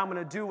up and I'm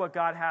going to do what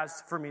God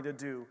has for me to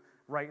do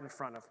right in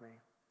front of me.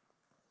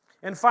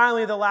 And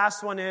finally, the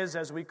last one is,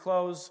 as we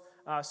close,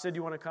 Sid,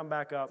 you want to come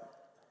back up?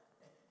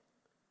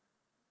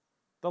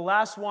 The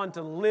last one,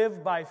 to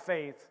live by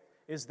faith,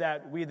 is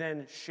that we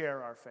then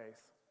share our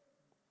faith.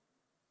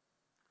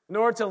 In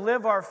order to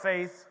live our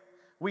faith,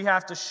 we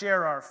have to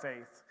share our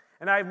faith.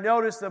 And I've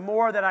noticed the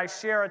more that I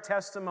share a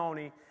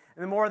testimony,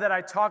 and the more that I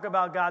talk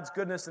about God's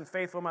goodness and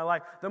faithful in my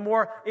life, the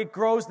more it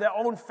grows their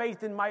own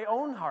faith in my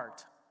own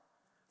heart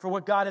for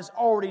what God has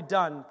already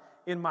done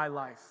in my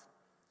life.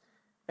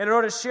 And in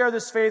order to share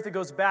this faith, it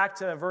goes back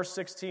to verse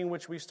 16,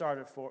 which we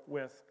started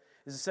with.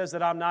 is it says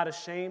that I'm not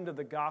ashamed of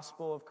the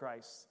gospel of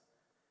Christ,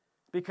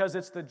 because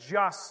it's the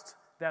just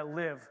that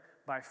live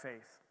by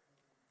faith.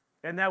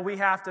 And that we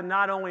have to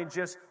not only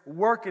just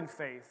work in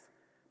faith,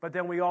 but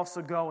then we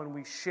also go and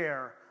we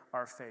share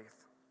our faith.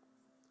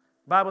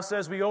 The Bible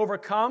says we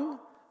overcome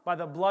by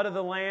the blood of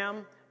the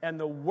Lamb and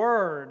the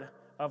word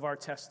of our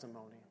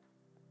testimony.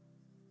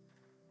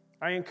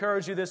 I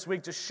encourage you this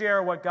week to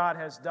share what God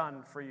has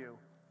done for you.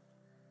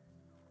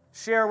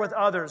 Share with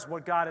others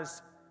what God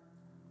has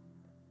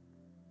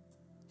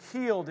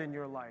healed in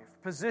your life,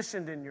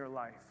 positioned in your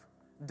life,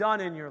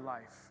 done in your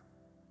life.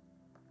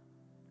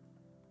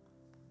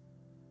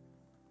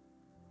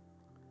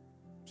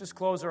 Just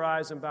close our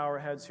eyes and bow our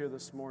heads here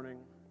this morning.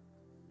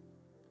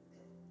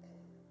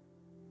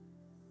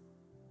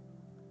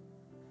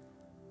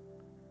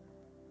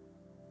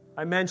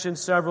 I mentioned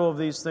several of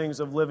these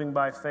things of living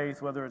by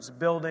faith, whether it's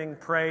building,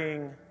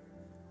 praying,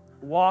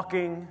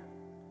 walking,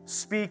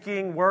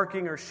 speaking,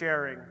 working, or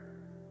sharing.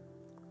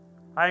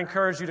 I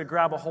encourage you to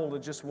grab a hold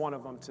of just one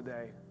of them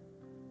today.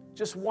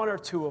 Just one or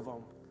two of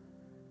them.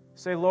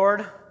 Say,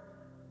 Lord,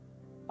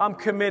 I'm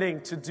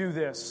committing to do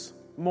this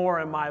more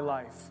in my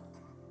life.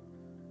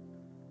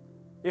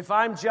 If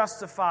I'm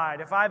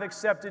justified, if I've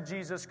accepted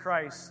Jesus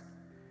Christ,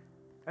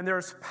 and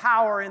there's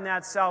power in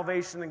that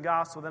salvation and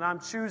gospel, then I'm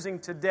choosing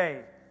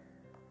today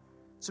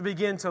to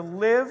begin to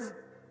live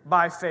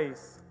by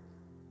faith,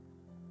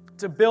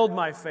 to build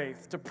my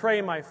faith, to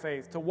pray my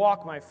faith, to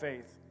walk my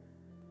faith,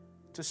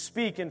 to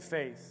speak in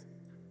faith,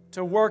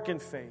 to work in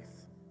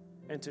faith,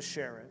 and to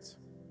share it.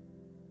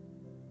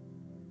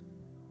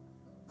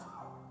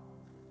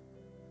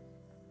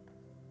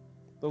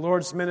 The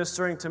Lord's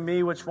ministering to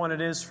me which one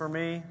it is for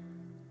me.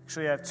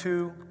 Actually, I have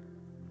two.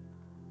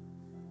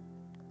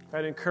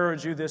 I'd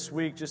encourage you this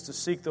week just to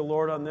seek the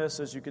Lord on this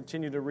as you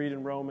continue to read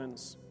in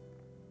Romans.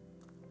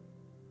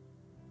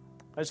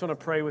 I just want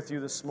to pray with you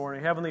this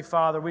morning. Heavenly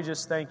Father, we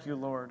just thank you,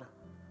 Lord,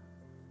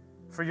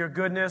 for your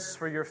goodness,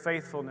 for your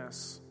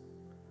faithfulness.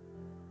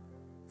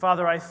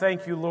 Father, I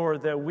thank you,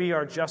 Lord, that we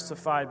are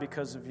justified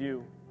because of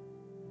you.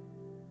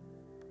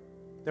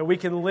 That we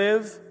can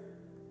live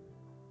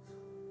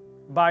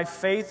by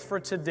faith for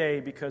today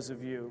because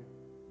of you.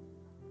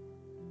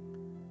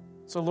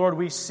 So, Lord,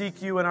 we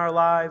seek you in our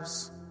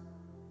lives.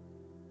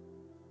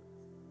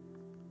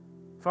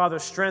 Father,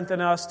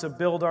 strengthen us to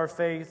build our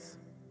faith,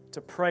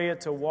 to pray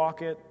it, to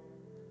walk it,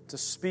 to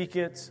speak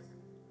it,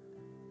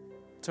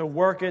 to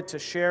work it, to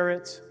share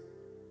it.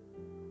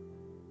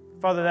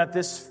 Father, that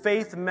this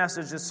faith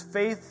message, this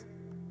faith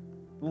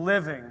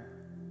living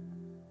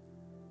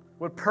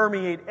would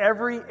permeate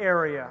every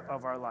area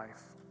of our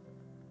life.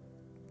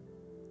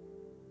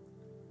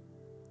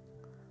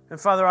 And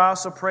Father, I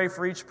also pray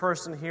for each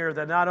person here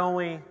that not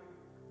only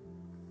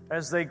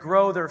as they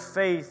grow their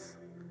faith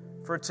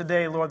for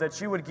today, Lord,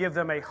 that you would give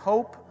them a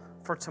hope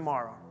for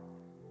tomorrow.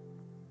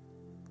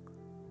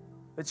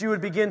 That you would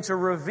begin to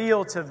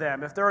reveal to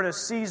them, if they're in a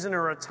season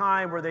or a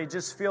time where they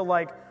just feel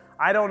like,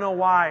 I don't know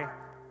why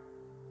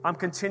I'm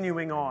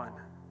continuing on.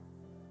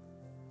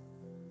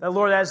 That,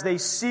 Lord, as they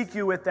seek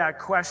you with that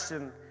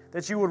question,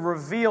 that you would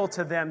reveal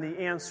to them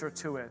the answer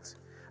to it.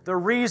 The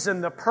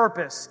reason, the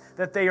purpose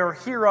that they are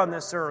here on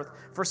this earth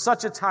for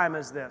such a time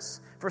as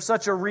this, for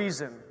such a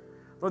reason.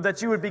 Lord,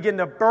 that you would begin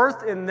to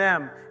birth in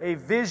them a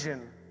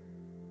vision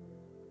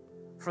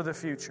for the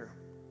future.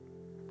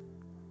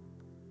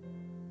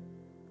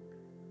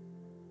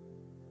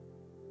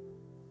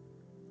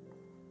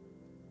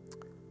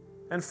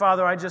 And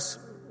Father, I just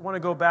want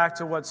to go back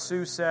to what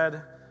Sue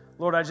said.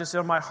 Lord, I just,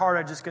 in my heart,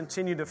 I just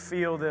continue to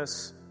feel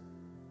this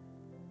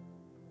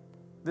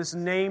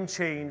name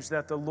change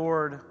that the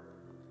Lord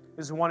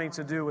is wanting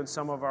to do in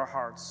some of our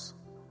hearts.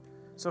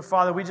 So,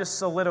 Father, we just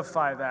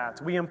solidify that.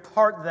 We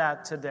impart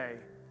that today.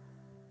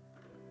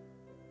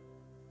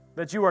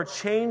 That you are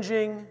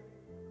changing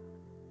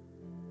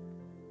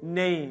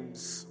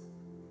names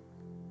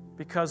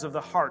because of the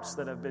hearts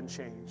that have been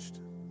changed.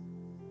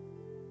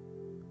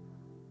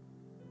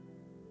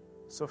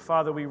 So,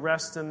 Father, we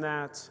rest in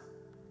that.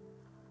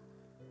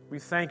 We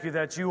thank you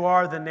that you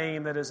are the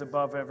name that is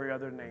above every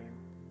other name.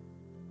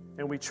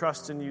 And we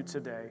trust in you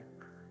today.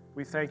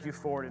 We thank you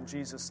for it in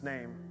Jesus'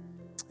 name.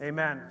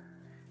 Amen.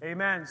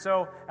 Amen.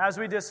 So as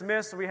we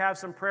dismiss, we have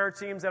some prayer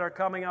teams that are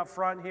coming up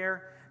front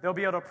here. They'll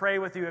be able to pray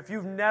with you. If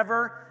you've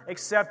never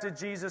accepted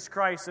Jesus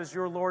Christ as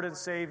your Lord and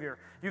Savior,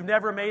 you've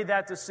never made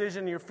that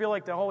decision, you feel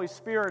like the Holy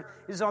Spirit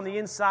is on the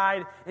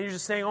inside, and you're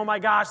just saying, oh my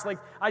gosh, like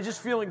I'm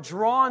just feeling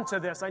drawn to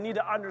this. I need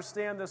to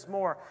understand this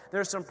more.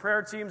 There's some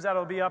prayer teams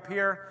that'll be up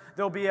here.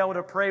 They'll be able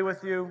to pray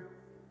with you.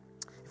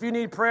 If you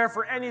need prayer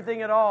for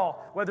anything at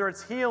all, whether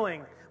it's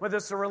healing, whether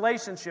it's a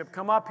relationship,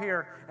 come up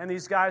here and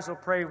these guys will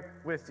pray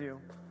with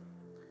you.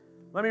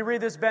 Let me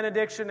read this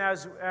benediction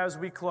as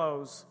we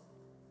close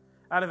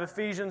out of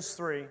Ephesians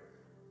 3.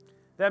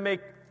 That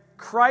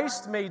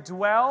Christ may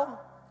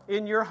dwell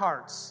in your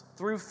hearts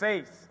through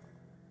faith,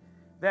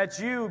 that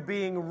you,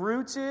 being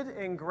rooted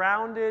and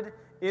grounded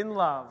in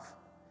love,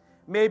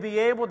 may be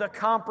able to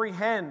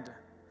comprehend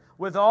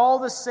with all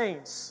the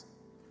saints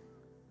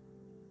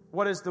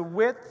what is the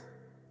width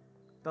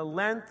the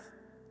length,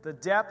 the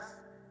depth,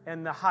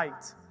 and the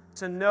height,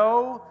 to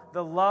know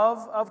the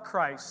love of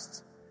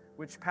Christ,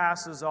 which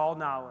passes all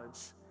knowledge,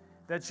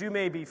 that you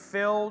may be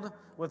filled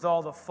with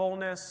all the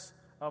fullness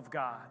of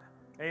God.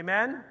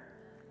 Amen?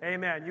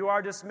 Amen. You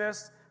are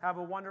dismissed. Have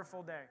a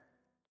wonderful day.